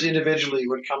 cast members individually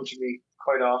would come to me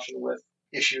quite often with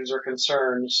issues or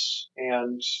concerns,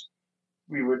 and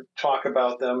we would talk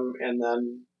about them, and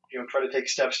then try to take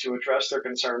steps to address their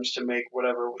concerns to make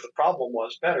whatever the problem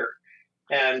was better.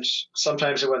 And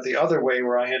sometimes it went the other way,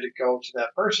 where I had to go to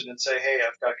that person and say, "Hey,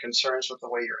 I've got concerns with the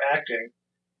way you're acting.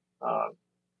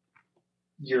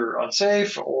 You're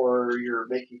unsafe, or you're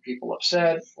making people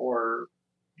upset, or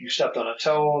you stepped on a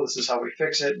toe. This is how we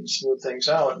fix it and smooth things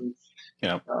out." And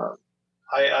Yeah.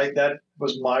 I that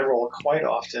was my role quite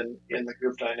often in the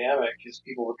group dynamic, is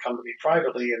people would come to me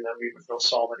privately, and then we would go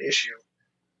solve an issue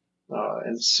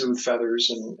and soothe feathers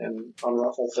and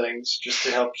unruffle things, just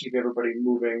to help keep everybody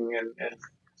moving and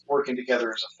working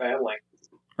together as a family.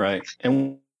 Right.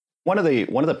 And one of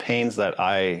the pains that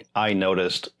I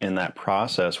noticed in that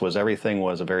process was everything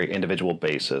was a very individual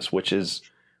basis, which is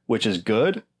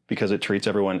good because it treats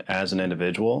everyone as an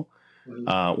individual.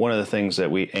 Mm-hmm. One of the things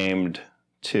that we aimed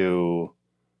to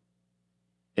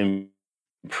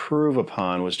improve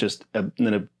upon was just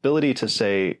an ability to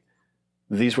say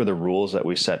these were the rules that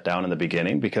we set down in the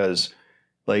beginning, because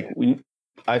like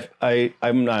I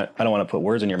don't want to put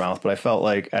words in your mouth, but I felt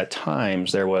like at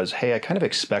times there was, hey, I kind of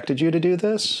expected you to do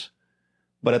this,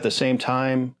 but at the same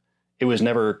time, it was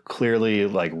never clearly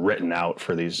like written out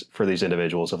for these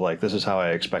individuals of like, this is how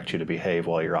I expect you to behave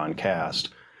while you're on cast.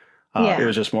 It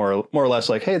was just more or less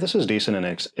like, hey, this is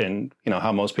decent in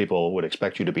how most people would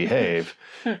expect you to behave,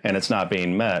 and it's not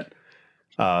being met.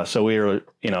 So we were,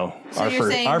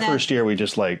 our first year, we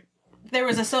just like, there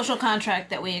was a social contract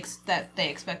that they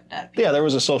expected out of people. Yeah, there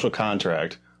was a social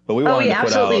contract, but we wanted to put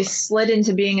absolutely slid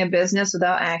into being a business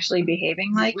without actually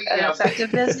behaving like an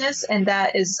effective business, and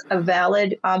that is a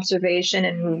valid observation,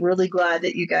 and we're really glad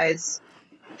that you guys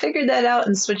figured that out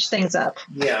and switched things up.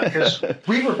 Yeah, because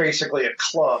we were basically a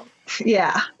club.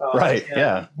 Yeah. Right,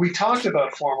 yeah. We talked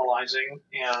about formalizing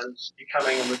and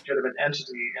becoming a legitimate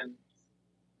entity, and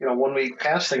when we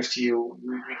pass things to you,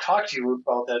 we talk to you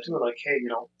about that too. Like, hey,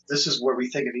 this is where we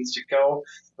think it needs to go,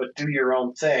 but do your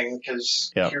own thing,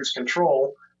 because here's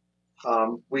control.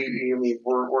 We're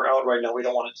out right now. We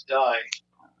don't want it to die.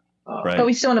 But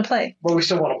we still want to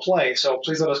play. So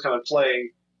please let us come and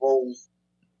play. We'll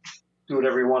do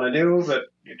whatever you want to do, but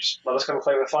you just let us come and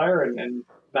play with fire and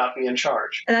not be in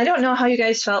charge. And I don't know how you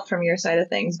guys felt from your side of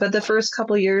things, but the first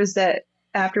couple of years that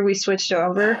after we switched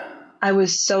over, I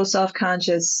was so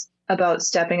self-conscious about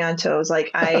stepping on toes. Like,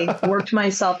 I worked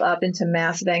myself up into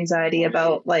massive anxiety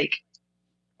about like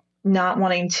not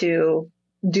wanting to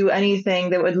do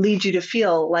anything that would lead you to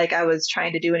feel like I was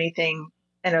trying to do anything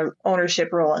in an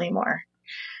ownership role anymore.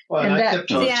 Well, and I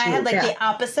had like the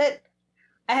opposite.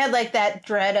 I had like that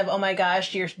dread of, oh my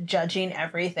gosh, you're judging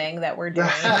everything that we're doing.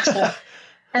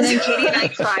 And then Katie and I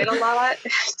cried a lot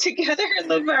together in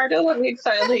Lombardo when we'd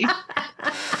finally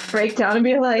break down and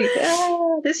be like,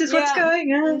 this is what's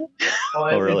going on.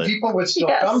 Well, really? People would still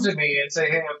come to me and say,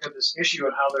 hey, I've got this issue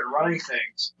on how they're running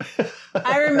things.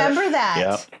 I remember that.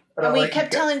 Yeah. And we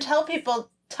kept tell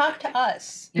people, talk to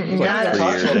us. They're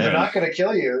not going to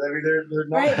kill you. I mean, they're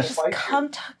not going to just fight come you.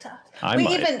 talk to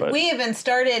us. We even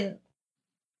started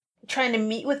trying to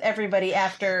meet with everybody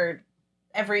after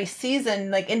every season,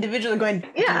 like individually going,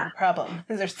 no problem.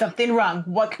 Is there something wrong?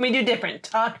 What can we do different?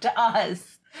 Talk to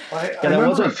us. That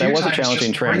was a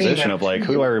challenging transition of like,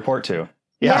 who do I report to?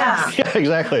 Yeah,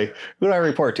 exactly. Who do I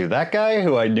report to? That guy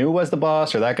who I knew was the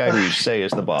boss, or that guy who you say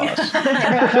is the boss?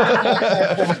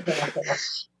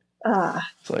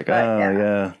 It's like,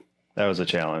 that was a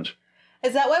challenge.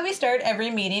 Is that why we start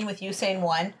every meeting with you saying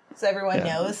one, so everyone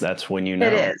knows? That's when you know.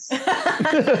 It is.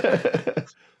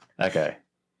 That guy.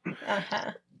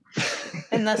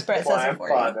 Unless Brett says it for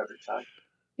you. Every time.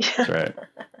 That's right.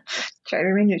 Try to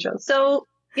remain neutral. So,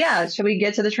 shall we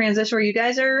get to the transition where you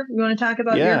guys are? You want to talk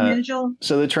about your neutral?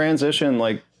 So the transition,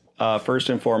 like, first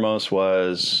and foremost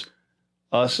was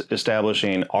us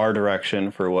establishing our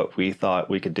direction for what we thought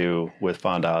we could do with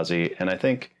Fondazi. And I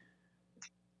think,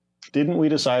 didn't we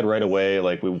decide right away,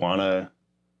 like, we want to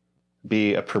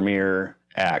be a premier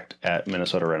act at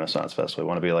Minnesota Renaissance Festival? We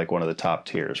want to be like one of the top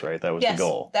tiers, right? That was the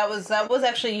goal. That was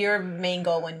actually your main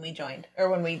goal when we joined, or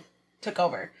when we took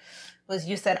over. Was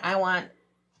you said, I want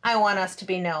us to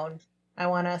be known. I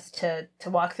want us to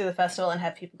walk through the festival and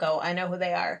have people go, I know who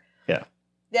they are. Yeah.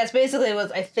 That's basically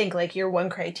was, I think, like your one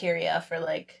criteria for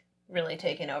like really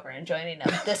taking over and joining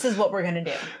them. This is what we're gonna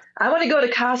do. I want to go to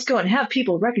Costco and have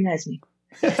people recognize me.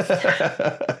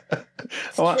 I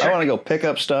want to go pick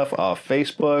up stuff off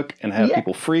Facebook and have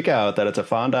people freak out that it's a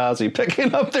Fondazi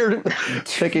picking up their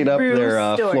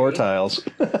floor tiles.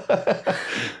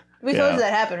 We told you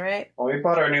that happened, right? When we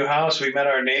bought our new house, we met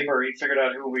our neighbor. He figured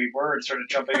out who we were and started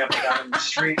jumping up and down in the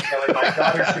street, yelling, my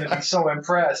daughter's going to be so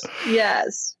impressed.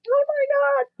 Yes. Oh, my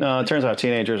God. No, it turns out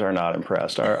teenagers are not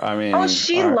impressed.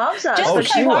 She loves us.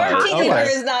 Just our teenager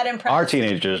is not impressed. Our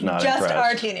teenager is not impressed. Just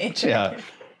our teenager. Yeah.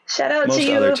 Shout out to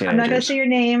you. I'm not going to say your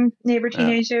name, neighbor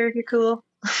teenager. You're cool.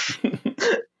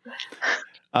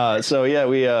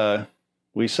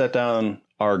 We set down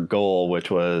our goal,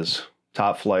 which was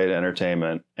top flight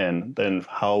entertainment, and then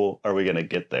how are we going to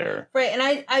get there? Right, and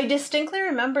I distinctly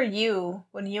remember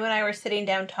when you and I were sitting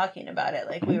down talking about it.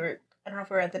 Like, we were, I don't know if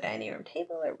we were at the dining room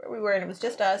table or where we were, and it was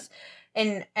just us.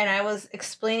 And I was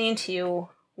explaining to you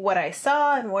what I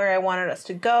saw and where I wanted us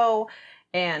to go,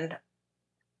 and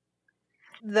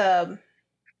the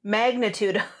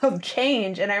magnitude of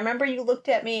change. And I remember you looked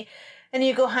at me and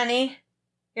you go, honey,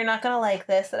 you're not going to like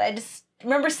this. And I just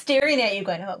remember staring at you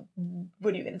going, oh,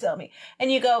 what are you going to tell me?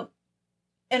 And you go,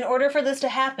 in order for this to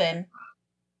happen,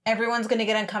 everyone's going to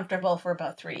get uncomfortable for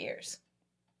about 3 years.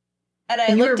 And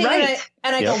I looked at you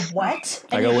and I go, what?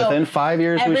 And I go, within 5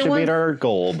 years we should meet our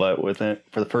goal, but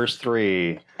for the first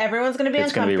 3, everyone's going to be uncomfortable.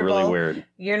 It's going to be really weird.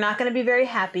 You're not going to be very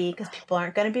happy because people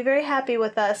aren't going to be very happy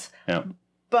with us. Yeah.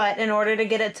 But in order to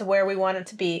get it to where we want it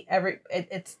to be,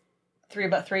 it's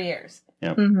about 3 years.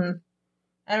 Yeah. Mm-hmm.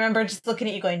 I remember just looking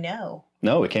at you going, no.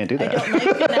 No, we can't do that. I don't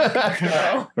like being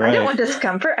uncomfortable. Right. I don't want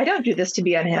discomfort. I don't do this to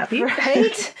be unhappy.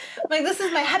 Right? Like, this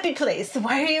is my happy place.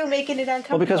 Why are you making it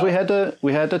uncomfortable? Well, because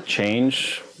we had to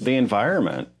change the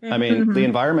environment. I mean, the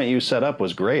environment you set up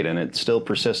was great, and it still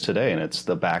persists today, and it's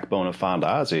the backbone of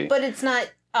Fondazi. But it's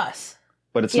not us.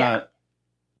 But it's not.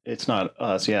 It's not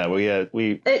us. Yeah, we.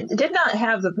 It did not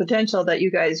have the potential that you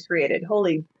guys created.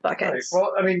 Holy buckets! Right.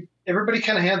 Well, I mean, everybody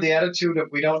kind of had the attitude of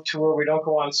we don't tour, we don't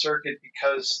go on circuit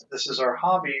because this is our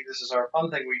hobby, this is our fun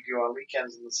thing we do on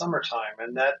weekends in the summertime,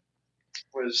 and that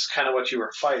was kind of what you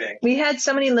were fighting. We had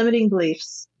so many limiting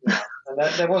beliefs. Yeah. And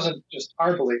that wasn't just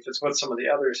our belief; it's what some of the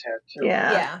others had too.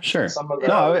 Yeah. Sure. Some of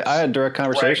I had direct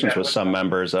conversations with some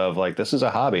members of like, this is a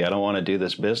hobby. I don't want to do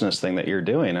this business thing that you're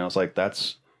doing. And I was like,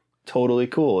 that's totally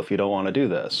cool if you don't want to do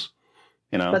this,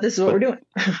 you know. But this is what we're doing.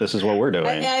 This is what we're doing.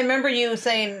 I remember you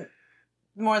saying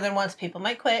more than once, people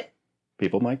might quit.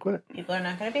 People might quit. People are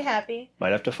not going to be happy.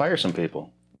 Might have to fire some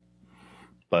people.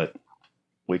 But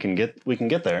we can get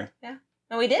there. Yeah.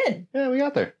 And we did. Yeah, we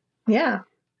got there. Yeah.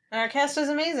 And our cast is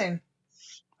amazing.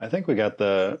 I think we got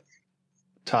the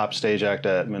top stage act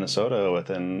at Minnesota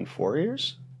within 4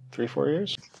 years, 3-4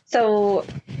 years. So,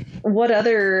 what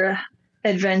other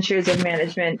adventures of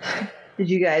management did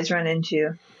you guys run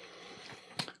into?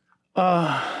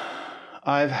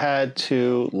 I've had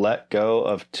to let go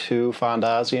of 2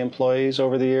 Fondazi employees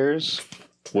over the years,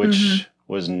 which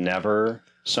was never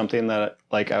something that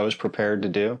like I was prepared to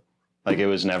do. Like it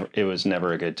was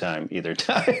never a good time either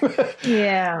time.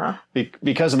 Yeah.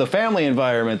 Because of the family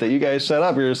environment that you guys set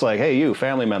up, you're just like, hey, you're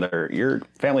out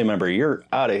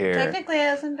of here. Technically, it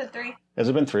hasn't been 3. Has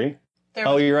it been 3?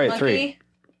 There You're right, Lucky, 3.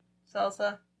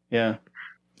 Salsa. Yeah.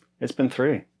 It's been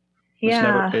 3.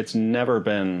 Yeah. It's never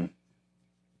been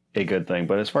a good thing.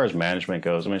 But as far as management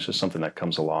goes, I mean, it's just something that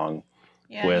comes along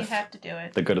Yeah, with you have to do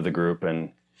it. the good of the group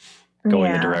and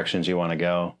going the directions you want to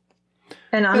go.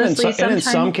 And honestly, and in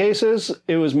some cases,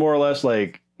 it was more or less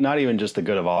like not even just the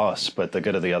good of us, but the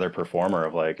good of the other performer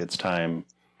of like, it's time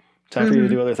for you to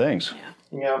do other things.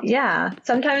 Yeah.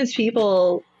 Sometimes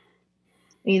people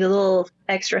need a little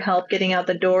extra help getting out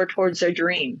the door towards their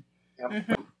dream.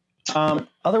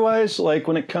 Otherwise, like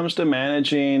when it comes to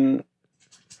managing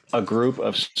a group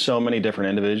of so many different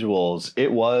individuals,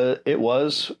 it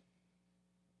was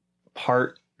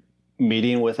part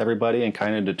meeting with everybody and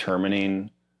kind of determining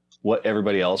what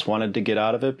everybody else wanted to get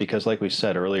out of it. Because like we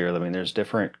said earlier, I mean, there's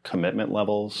different commitment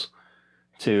levels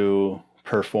to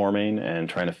performing and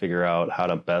trying to figure out how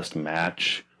to best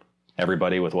match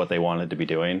everybody with what they wanted to be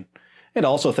doing. And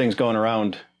also things going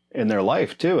around in their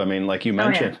life too. I mean, like you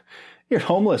mentioned, you're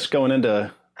homeless going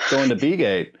to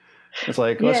B-Gate. It's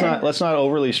like, let's not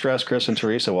overly stress Chris and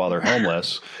Teresa while they're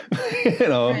homeless. You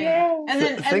know, and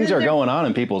then, things are going on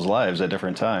in people's lives at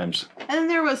different times. And then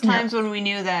there was times when we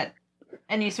knew that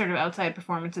any sort of outside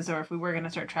performances, or if we were going to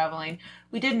start traveling,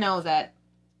 we did know that,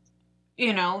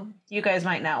 you know, you guys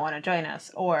might not want to join us.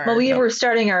 Or we were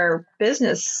starting our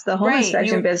business, the home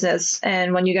inspection business,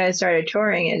 and when you guys started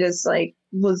touring, it just like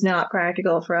was not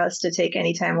practical for us to take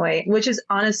any time away. Which is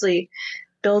honestly,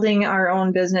 building our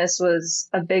own business was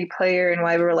a big player in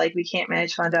why we were like, we can't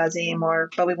manage Fondazi anymore,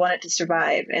 but we want it to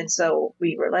survive, and so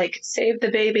we were like, save the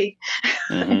baby,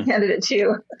 handed it to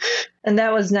you, and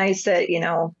that was nice that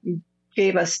you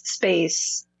gave us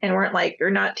space and weren't like, you're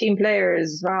not team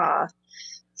players, rah.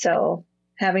 So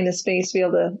having the space to be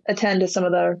able to attend to some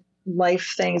of the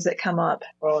life things that come up.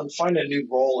 Well, and find a new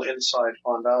role inside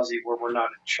Fondazi where we're not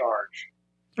in charge.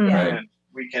 And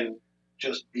we can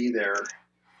just be there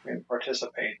and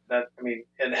participate.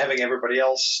 And having everybody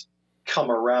else come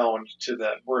around to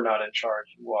that we're not in charge,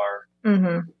 you are.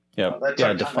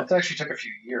 That actually took a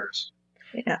few years.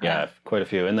 Yeah, quite a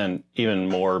few. And then even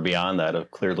more beyond that of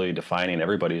clearly defining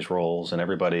everybody's roles and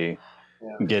everybody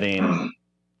getting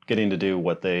to do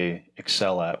what they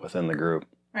excel at within the group.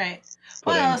 Right.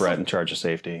 Putting Brett in charge of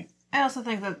safety. I also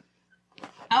think that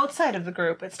outside of the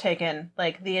group, it's taken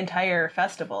like the entire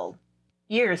festival,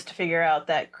 years to figure out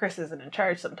that Chris isn't in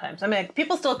charge sometimes. I mean, like,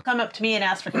 people still come up to me and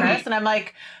ask for Chris, and I'm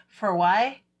like, for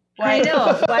why? Why? I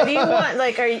know. Why do you want,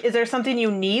 like, is there something you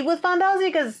need with Fondazi?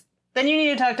 Because then you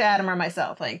need to talk to Adam or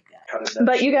myself. Like,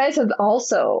 But you guys have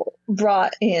also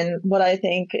brought in what I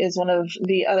think is one of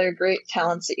the other great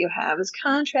talents that you have is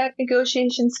contract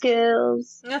negotiation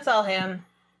skills. that's all him.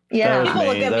 Yeah. People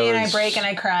look at That me and I was- break and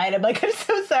I cry, and I'm like, I'm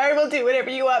so sorry, we'll do whatever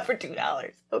you want for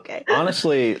 $2. Okay.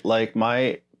 Honestly, like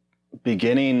my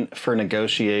beginning for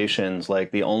negotiations,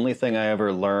 like the only thing I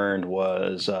ever learned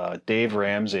was Dave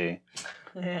Ramsey.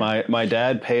 Yeah. My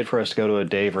dad paid for us to go to a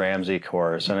Dave Ramsey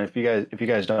course, and if you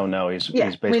guys don't know, he's Yeah,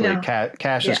 we basically know.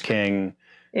 cash is Yeah. king,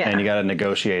 Yeah. and you got to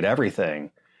negotiate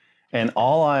everything. And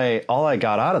all I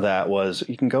got out of that was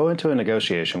you can go into a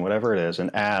negotiation, whatever it is,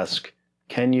 and ask,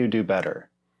 can you do better?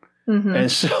 Mhm.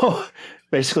 And so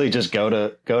basically just go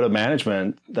to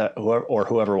management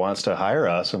whoever wants to hire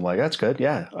us. I'm like, that's good.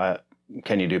 Yeah.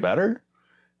 Can you do better?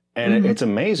 And Mhm. it's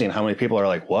amazing how many people are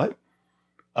like, what?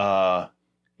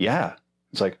 Yeah.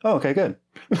 It's like, oh, okay, good.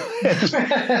 And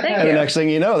the you. next thing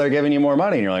you know, they're giving you more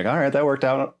money. And you're like, all right, that worked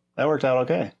out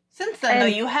okay. Since then, though,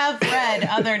 And- you have read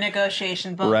other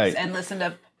negotiation books Right. and listened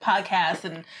to podcasts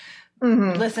and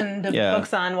Mhm. listened to Yeah.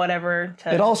 books on whatever.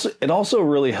 To, It also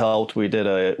really helped. We did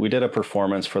a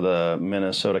performance for the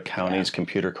Minnesota Counties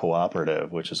Computer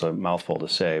Cooperative, which is a mouthful to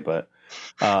say, but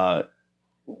They're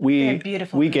we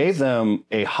beautiful we things. gave them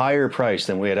a higher price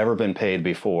than we had ever been paid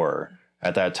before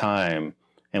at that time,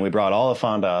 and we brought all of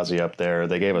Fondazi up there.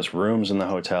 They gave us rooms in the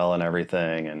hotel and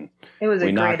everything, and It was a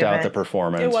we great knocked out event. the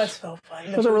performance. It was so fun.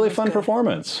 It was a really fun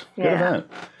performance. Good Yeah. event.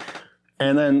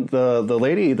 And then the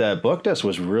lady that booked us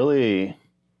was really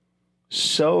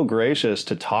so gracious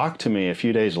to talk to me a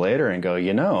few days later and go,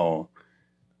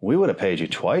 we would have paid you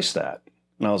twice that.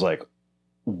 And I was like,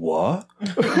 what?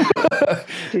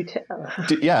 Do tell.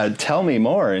 Yeah, tell me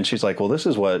more. And she's like, well, this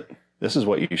is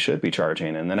what you should be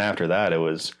charging. And then after that, it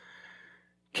was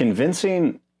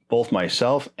convincing both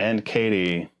myself and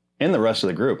Katie and the rest of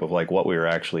the group of like what we were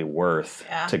actually worth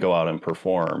Yeah. to go out and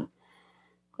perform.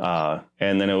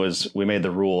 And then we made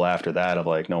the rule after that of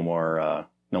like no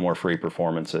more free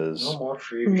performances. No more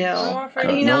freebies. No. more for-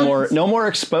 And you know, no more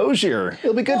exposure.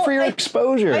 It'll be good Well, for your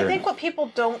exposure. I think what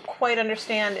people don't quite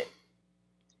understand,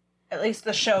 at least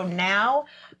the show now,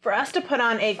 for us to put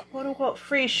on a quote unquote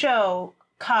free show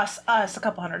costs us a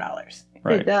couple $100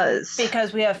 right. it does.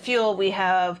 because we have fuel, we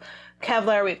have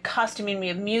Kevlar, we have costuming, we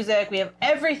have music, we have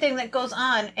everything that goes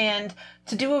on, and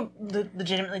to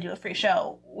legitimately do a free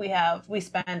show, we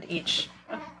spend each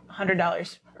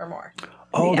 $100 or more.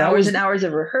 Oh, the that hours was and hours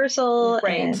of rehearsal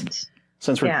Right. and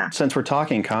since we're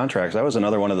talking contracts. That was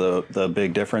another one of the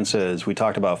big differences. We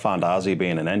talked about Fondazi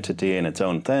being an entity in its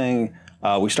own thing.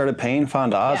 We started paying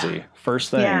Fondazi. Yeah.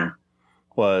 First thing Yeah.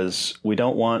 was we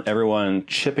don't want everyone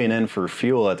chipping in for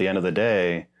fuel at the end of the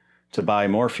day to buy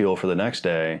more fuel for the next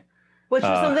day. Which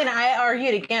was something I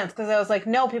argued against because I was like,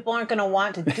 no, people aren't going to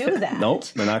want to do that. Nope,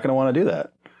 they're not going to want to do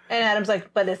that. And Adam's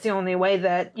like, but it's the only way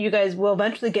that you guys will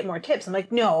eventually get more tips. I'm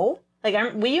like, no. Like,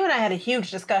 you and I had a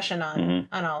huge discussion on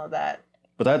all of that.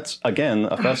 But that's again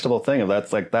a festival thing of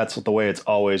that's the way it's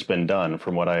always been done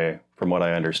from what I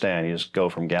understand. You just go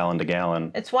from gallon to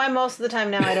gallon. It's why most of the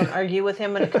time now I don't argue with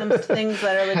him when it comes to things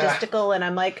that are logistical, and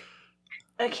I'm like,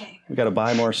 okay. We got to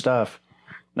buy more stuff.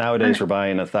 Nowadays we're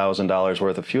buying $1,000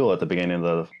 worth of fuel at the beginning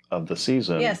of the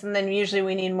season. Yes, and then usually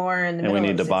we need more in the and we middle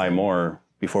need of to the buy season. more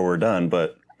before we're done.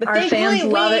 But our thankfully, fans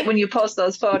love it when you post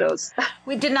those photos.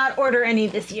 we did not order any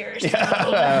this year. So.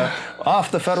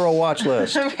 off the federal watch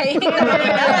list. Right? We're not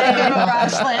on a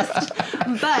rush list,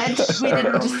 but we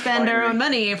didn't just spend our own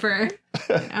money for.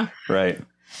 Right.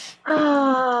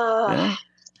 Oh,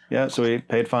 Yeah. So we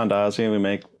paid Fondazi, and we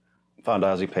make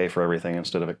Fondazi pay for everything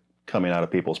instead of it coming out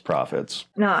of people's profits.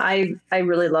 no, I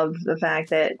really love the fact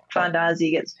that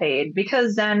Fondazi gets paid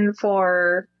because then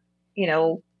for,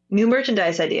 new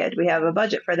merchandise idea, do we have a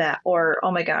budget for that? Or,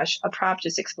 oh my gosh, a prop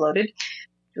just exploded.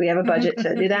 Do we have a budget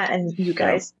to do that? And you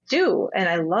guys do. And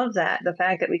I love that. The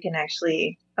fact that we can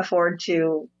actually afford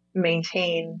to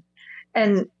maintain.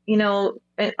 And,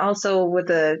 and also with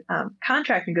the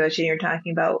contract negotiating you're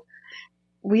talking about,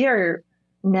 we are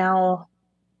now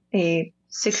a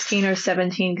 16 or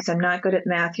 17, because I'm not good at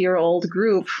math, year-old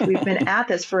group. We've been at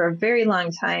this for a very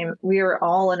long time. We are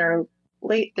all in our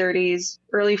late 30s,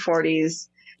 early 40s.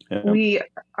 Yeah. We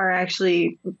are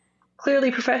actually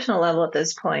clearly professional level at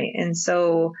this point. And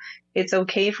so it's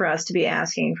okay for us to be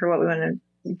asking for what we want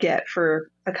to get for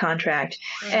a contract.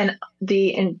 And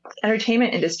the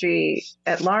entertainment industry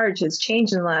at large has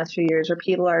changed in the last few years, where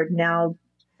people are now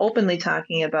openly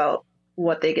talking about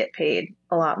what they get paid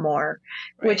a lot more,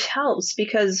 which helps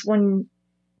because when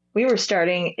we were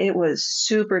starting, it was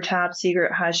super top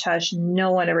secret, hush hush.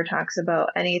 No one ever talks about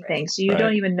anything. So you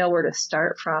don't even know where to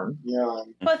start from. Yeah. Well,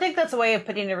 I think that's a way of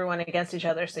putting everyone against each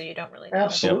other so you don't really know.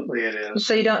 Absolutely it is.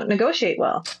 So you don't negotiate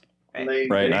well.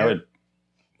 Right. And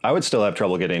I would still have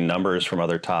trouble getting numbers from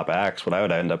other top acts. What I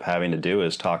would end up having to do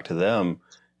is talk to them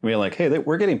and be like, hey,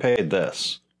 we're getting paid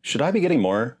this. Should I be getting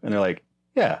more? And they're like,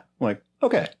 yeah. I'm like,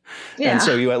 okay. Yeah. And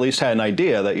so you at least had an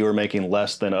idea that you were making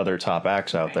less than other top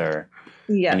acts out there.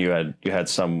 Yeah. And you had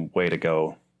some way to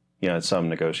go, you had some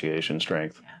negotiation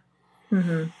strength.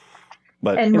 Mm-hmm.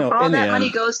 But and all in that the end, money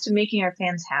goes to making our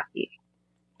fans happy.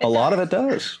 a lot of it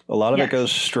does. A lot of it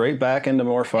goes straight back into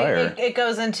more fire. It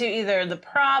goes into either the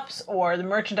props or the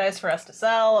merchandise for us to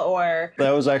sell, or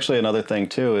that was actually another thing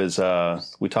too. Is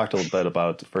we talked a little bit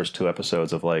about the first 2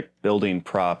 episodes of like building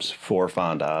props for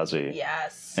Fondazi.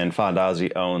 Yes. And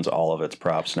Fondazi owns all of its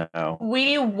props now.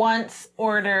 We once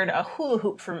ordered a hula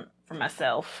hoop from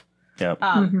myself. Yep.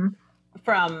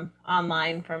 From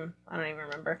online, I don't even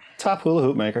remember. Top hula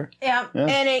hoop maker. Yeah.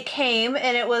 And it came,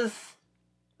 and it was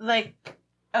like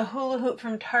a hula hoop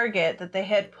from Target that they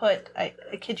had put, I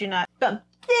kid you not, about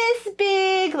this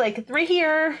big, like 3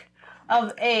 here,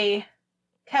 of a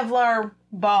Kevlar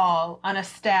ball on a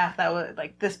staff that was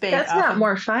like this big. That's not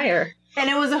more fire. And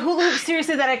it was a hula hoop,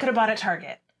 seriously, that I could have bought at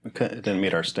Target. It didn't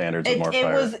meet our standards of more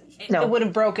fire. It would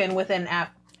have broken within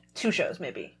 2 shows,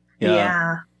 maybe.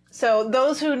 Yeah. So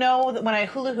those who know that when I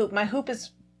hula hoop, my hoop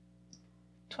is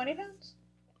 20 pounds?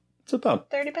 It's about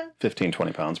 30 pounds? 15,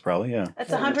 20 pounds probably, yeah. That's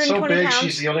 120 so big, pounds.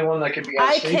 she's the only one that can be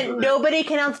on stage with it. Nobody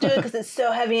can outdo it because it's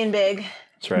so heavy and big.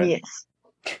 That's right.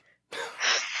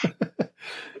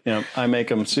 Yes. I make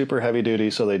them super heavy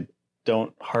duty so they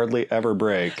don't hardly ever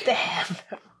break. They have.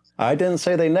 I didn't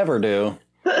say they never do.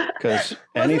 Because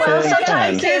anything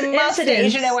sometimes can. there's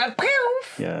incidents. And it went,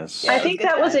 poof. Yes. I think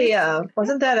that was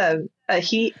wasn't that a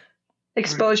heat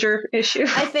exposure issue?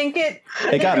 I think it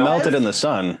got melted in the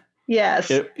sun.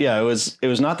 Yes. It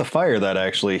was not the fire that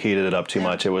actually heated it up too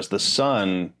much. It was the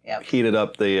sun heated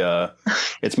up the.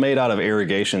 It's made out of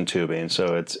irrigation tubing,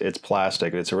 so it's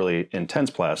plastic. It's a really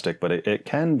intense plastic, but it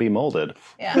can be molded.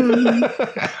 Yeah.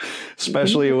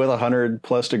 Especially with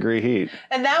 100+ degree heat.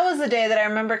 And that was the day that I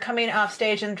remember coming off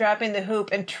stage and dropping the hoop.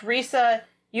 And Teresa,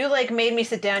 you like made me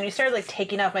sit down. You started like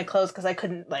taking off my clothes because I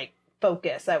couldn't like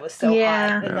focus. I was so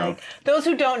hot. And like those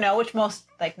who don't know, which most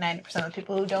like 90% of the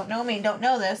people who don't know me don't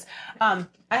know this. I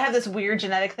have this weird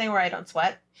genetic thing where I don't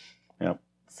sweat. Yep.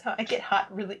 So I get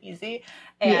hot really easy.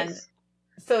 And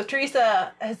so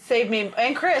Teresa has saved me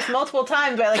and Chris multiple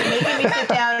times by like making me sit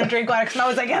down and drink water because I'm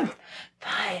always like, I'm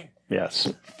fine.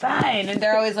 Yes. Fine. And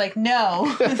they're always like,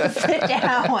 no, sit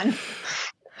down.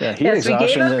 Yeah, heat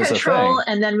exhaustion we gave up is control, a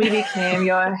thing. and then we became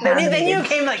your. Then you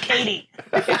came like Katie.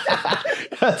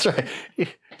 That's right.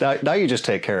 Now you just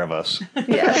take care of us.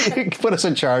 Yeah. You put us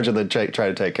in charge and then try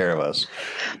to take care of us.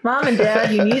 Mom and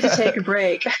Dad, you need to take a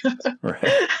break.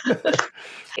 Right.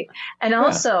 And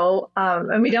also,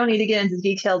 and we don't need to get into the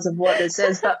details of what this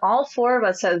is, but all 4 of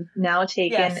us have now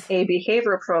taken a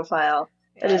behavior profile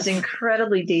that is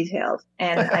incredibly detailed.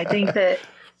 And I think that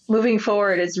moving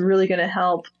forward is really going to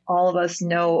help all of us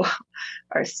know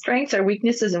our strengths, our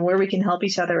weaknesses, and where we can help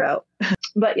each other out.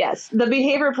 But yes, the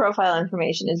behavior profile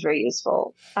information is very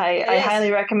useful. I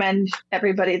highly recommend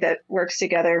everybody that works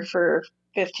together for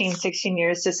 15, 16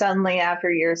 years to suddenly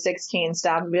after year 16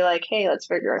 stop and be like, hey, let's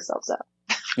figure ourselves out.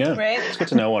 Yeah, right? It's good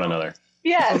to know one another.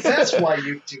 Yes. That's why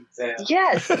you do that.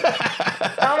 Yes.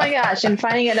 Oh my gosh, and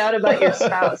finding it out about your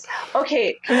spouse.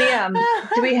 Okay, can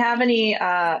we, do we have any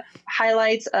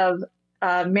highlights of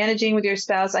managing with your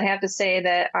spouse? I have to say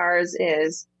that ours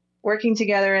is working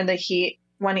together in the heat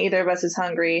when either of us is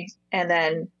hungry, and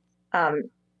then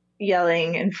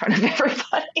yelling in front of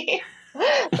everybody.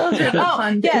 Those are the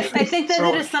fun yes, days. I think that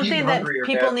it is something that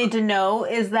people need to know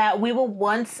is that we will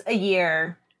once a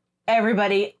year,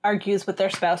 everybody argues with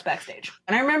their spouse backstage.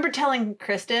 And I remember telling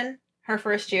Kristen her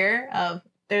first year of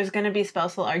there's going to be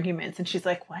spousal arguments, and she's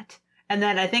like, what? And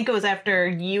then I think it was after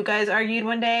you guys argued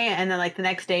one day, and then like the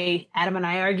next day Adam and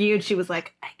I argued. She was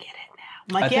like, I get it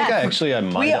now.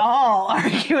 I'm like, we all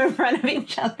argue in front of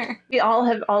each other. We all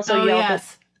have also yelled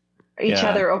at each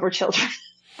other over children.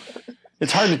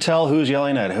 It's hard to tell who's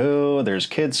yelling at who. There's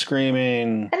kids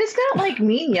screaming. And it's not like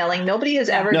mean yelling. Nobody has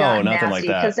ever gotten nothing nasty, like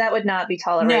that. because that would not be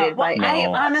tolerated by anyone.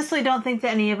 I honestly don't think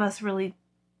that any of us really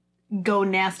go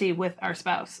nasty with our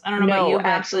spouse. I don't know about you. No,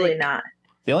 absolutely not.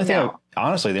 The only thing,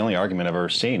 honestly, the only argument I've ever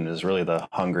seen is really the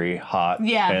hungry, hot,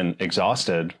 and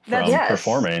exhausted from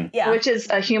performing. Yeah. Which is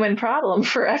a human problem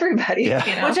for everybody. Yeah.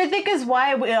 You know? Which I think is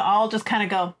why we all just kind of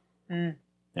go,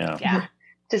 Yeah. Yeah.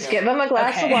 Just give them a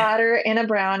glass of Okay. water and a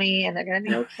brownie, and they're going to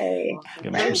be okay.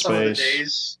 Give 'em some Some of the space.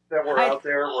 days that we're out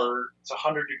there where it's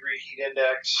 100-degree heat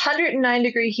index.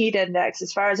 109-degree heat index,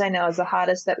 as far as I know, is the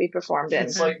hottest that we performed in.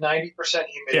 It's like 90%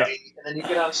 humidity, and then you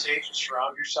get on stage and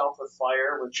surround yourself with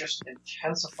fire, which just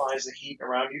intensifies the heat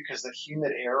around you because the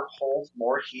humid air holds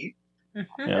more heat. Mhm.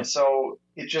 Yeah. And so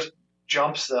it just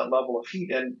jumps that level of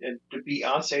heat. And to be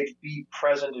on stage, be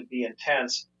present, and be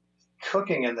intense,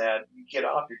 cooking in that, you get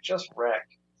off, you're just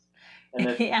wrecked.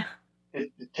 And Yeah.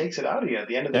 it takes it out of you at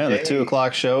the end of the Yeah, day. the 2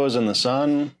 o'clock shows in the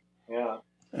sun. Yeah.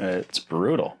 It's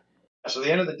brutal. So at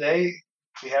the end of the day,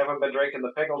 you haven't been drinking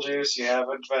the pickle juice, you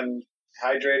haven't been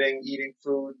hydrating, eating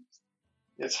food.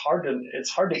 It's hard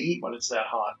to eat when it's that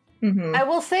hot. Mm-hmm. I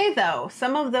will say though,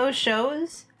 some of those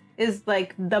shows is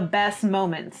like the best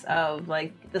moments of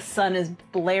like the sun is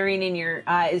blaring in your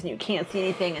eyes and you can't see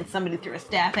anything and somebody threw a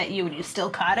staff at you and you still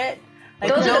caught it. Like,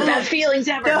 Those are the best feelings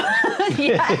ever.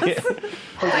 Yes.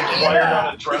 Like wired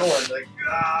on adrenaline, like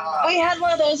We had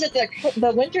one of those at the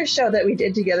winter show that we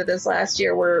did together this last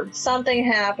year where something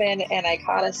happened and I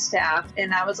caught a staff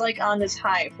and I was like on this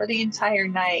high for the entire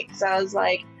night because I was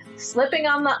like slipping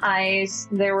on the ice.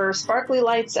 There were sparkly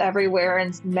lights everywhere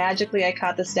and magically I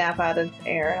caught the staff out of the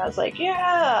air and I was like,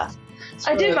 yeah,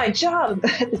 I did my job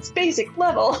at its basic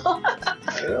level. Well,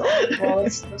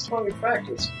 that's why we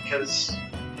practice, because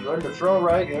you learn to throw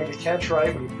right, you learn to catch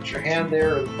right, when you put your hand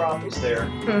there or the prop is there.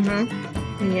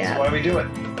 Mm-hmm. Yeah. That's why we do it.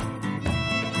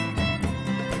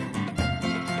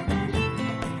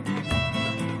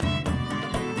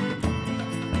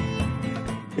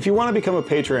 If you want to become a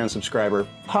Patreon subscriber,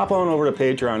 hop on over to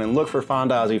Patreon and look for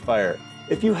Fondazi Fire.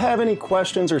 If you have any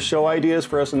questions or show ideas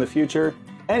for us in the future,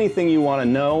 anything you want to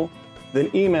know, then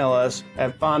email us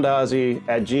at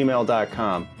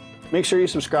fondazi@gmail.com. Make sure you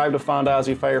subscribe to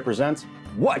Fondazi Fire Presents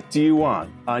What Do You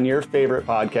Want on your favorite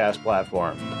podcast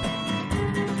platform.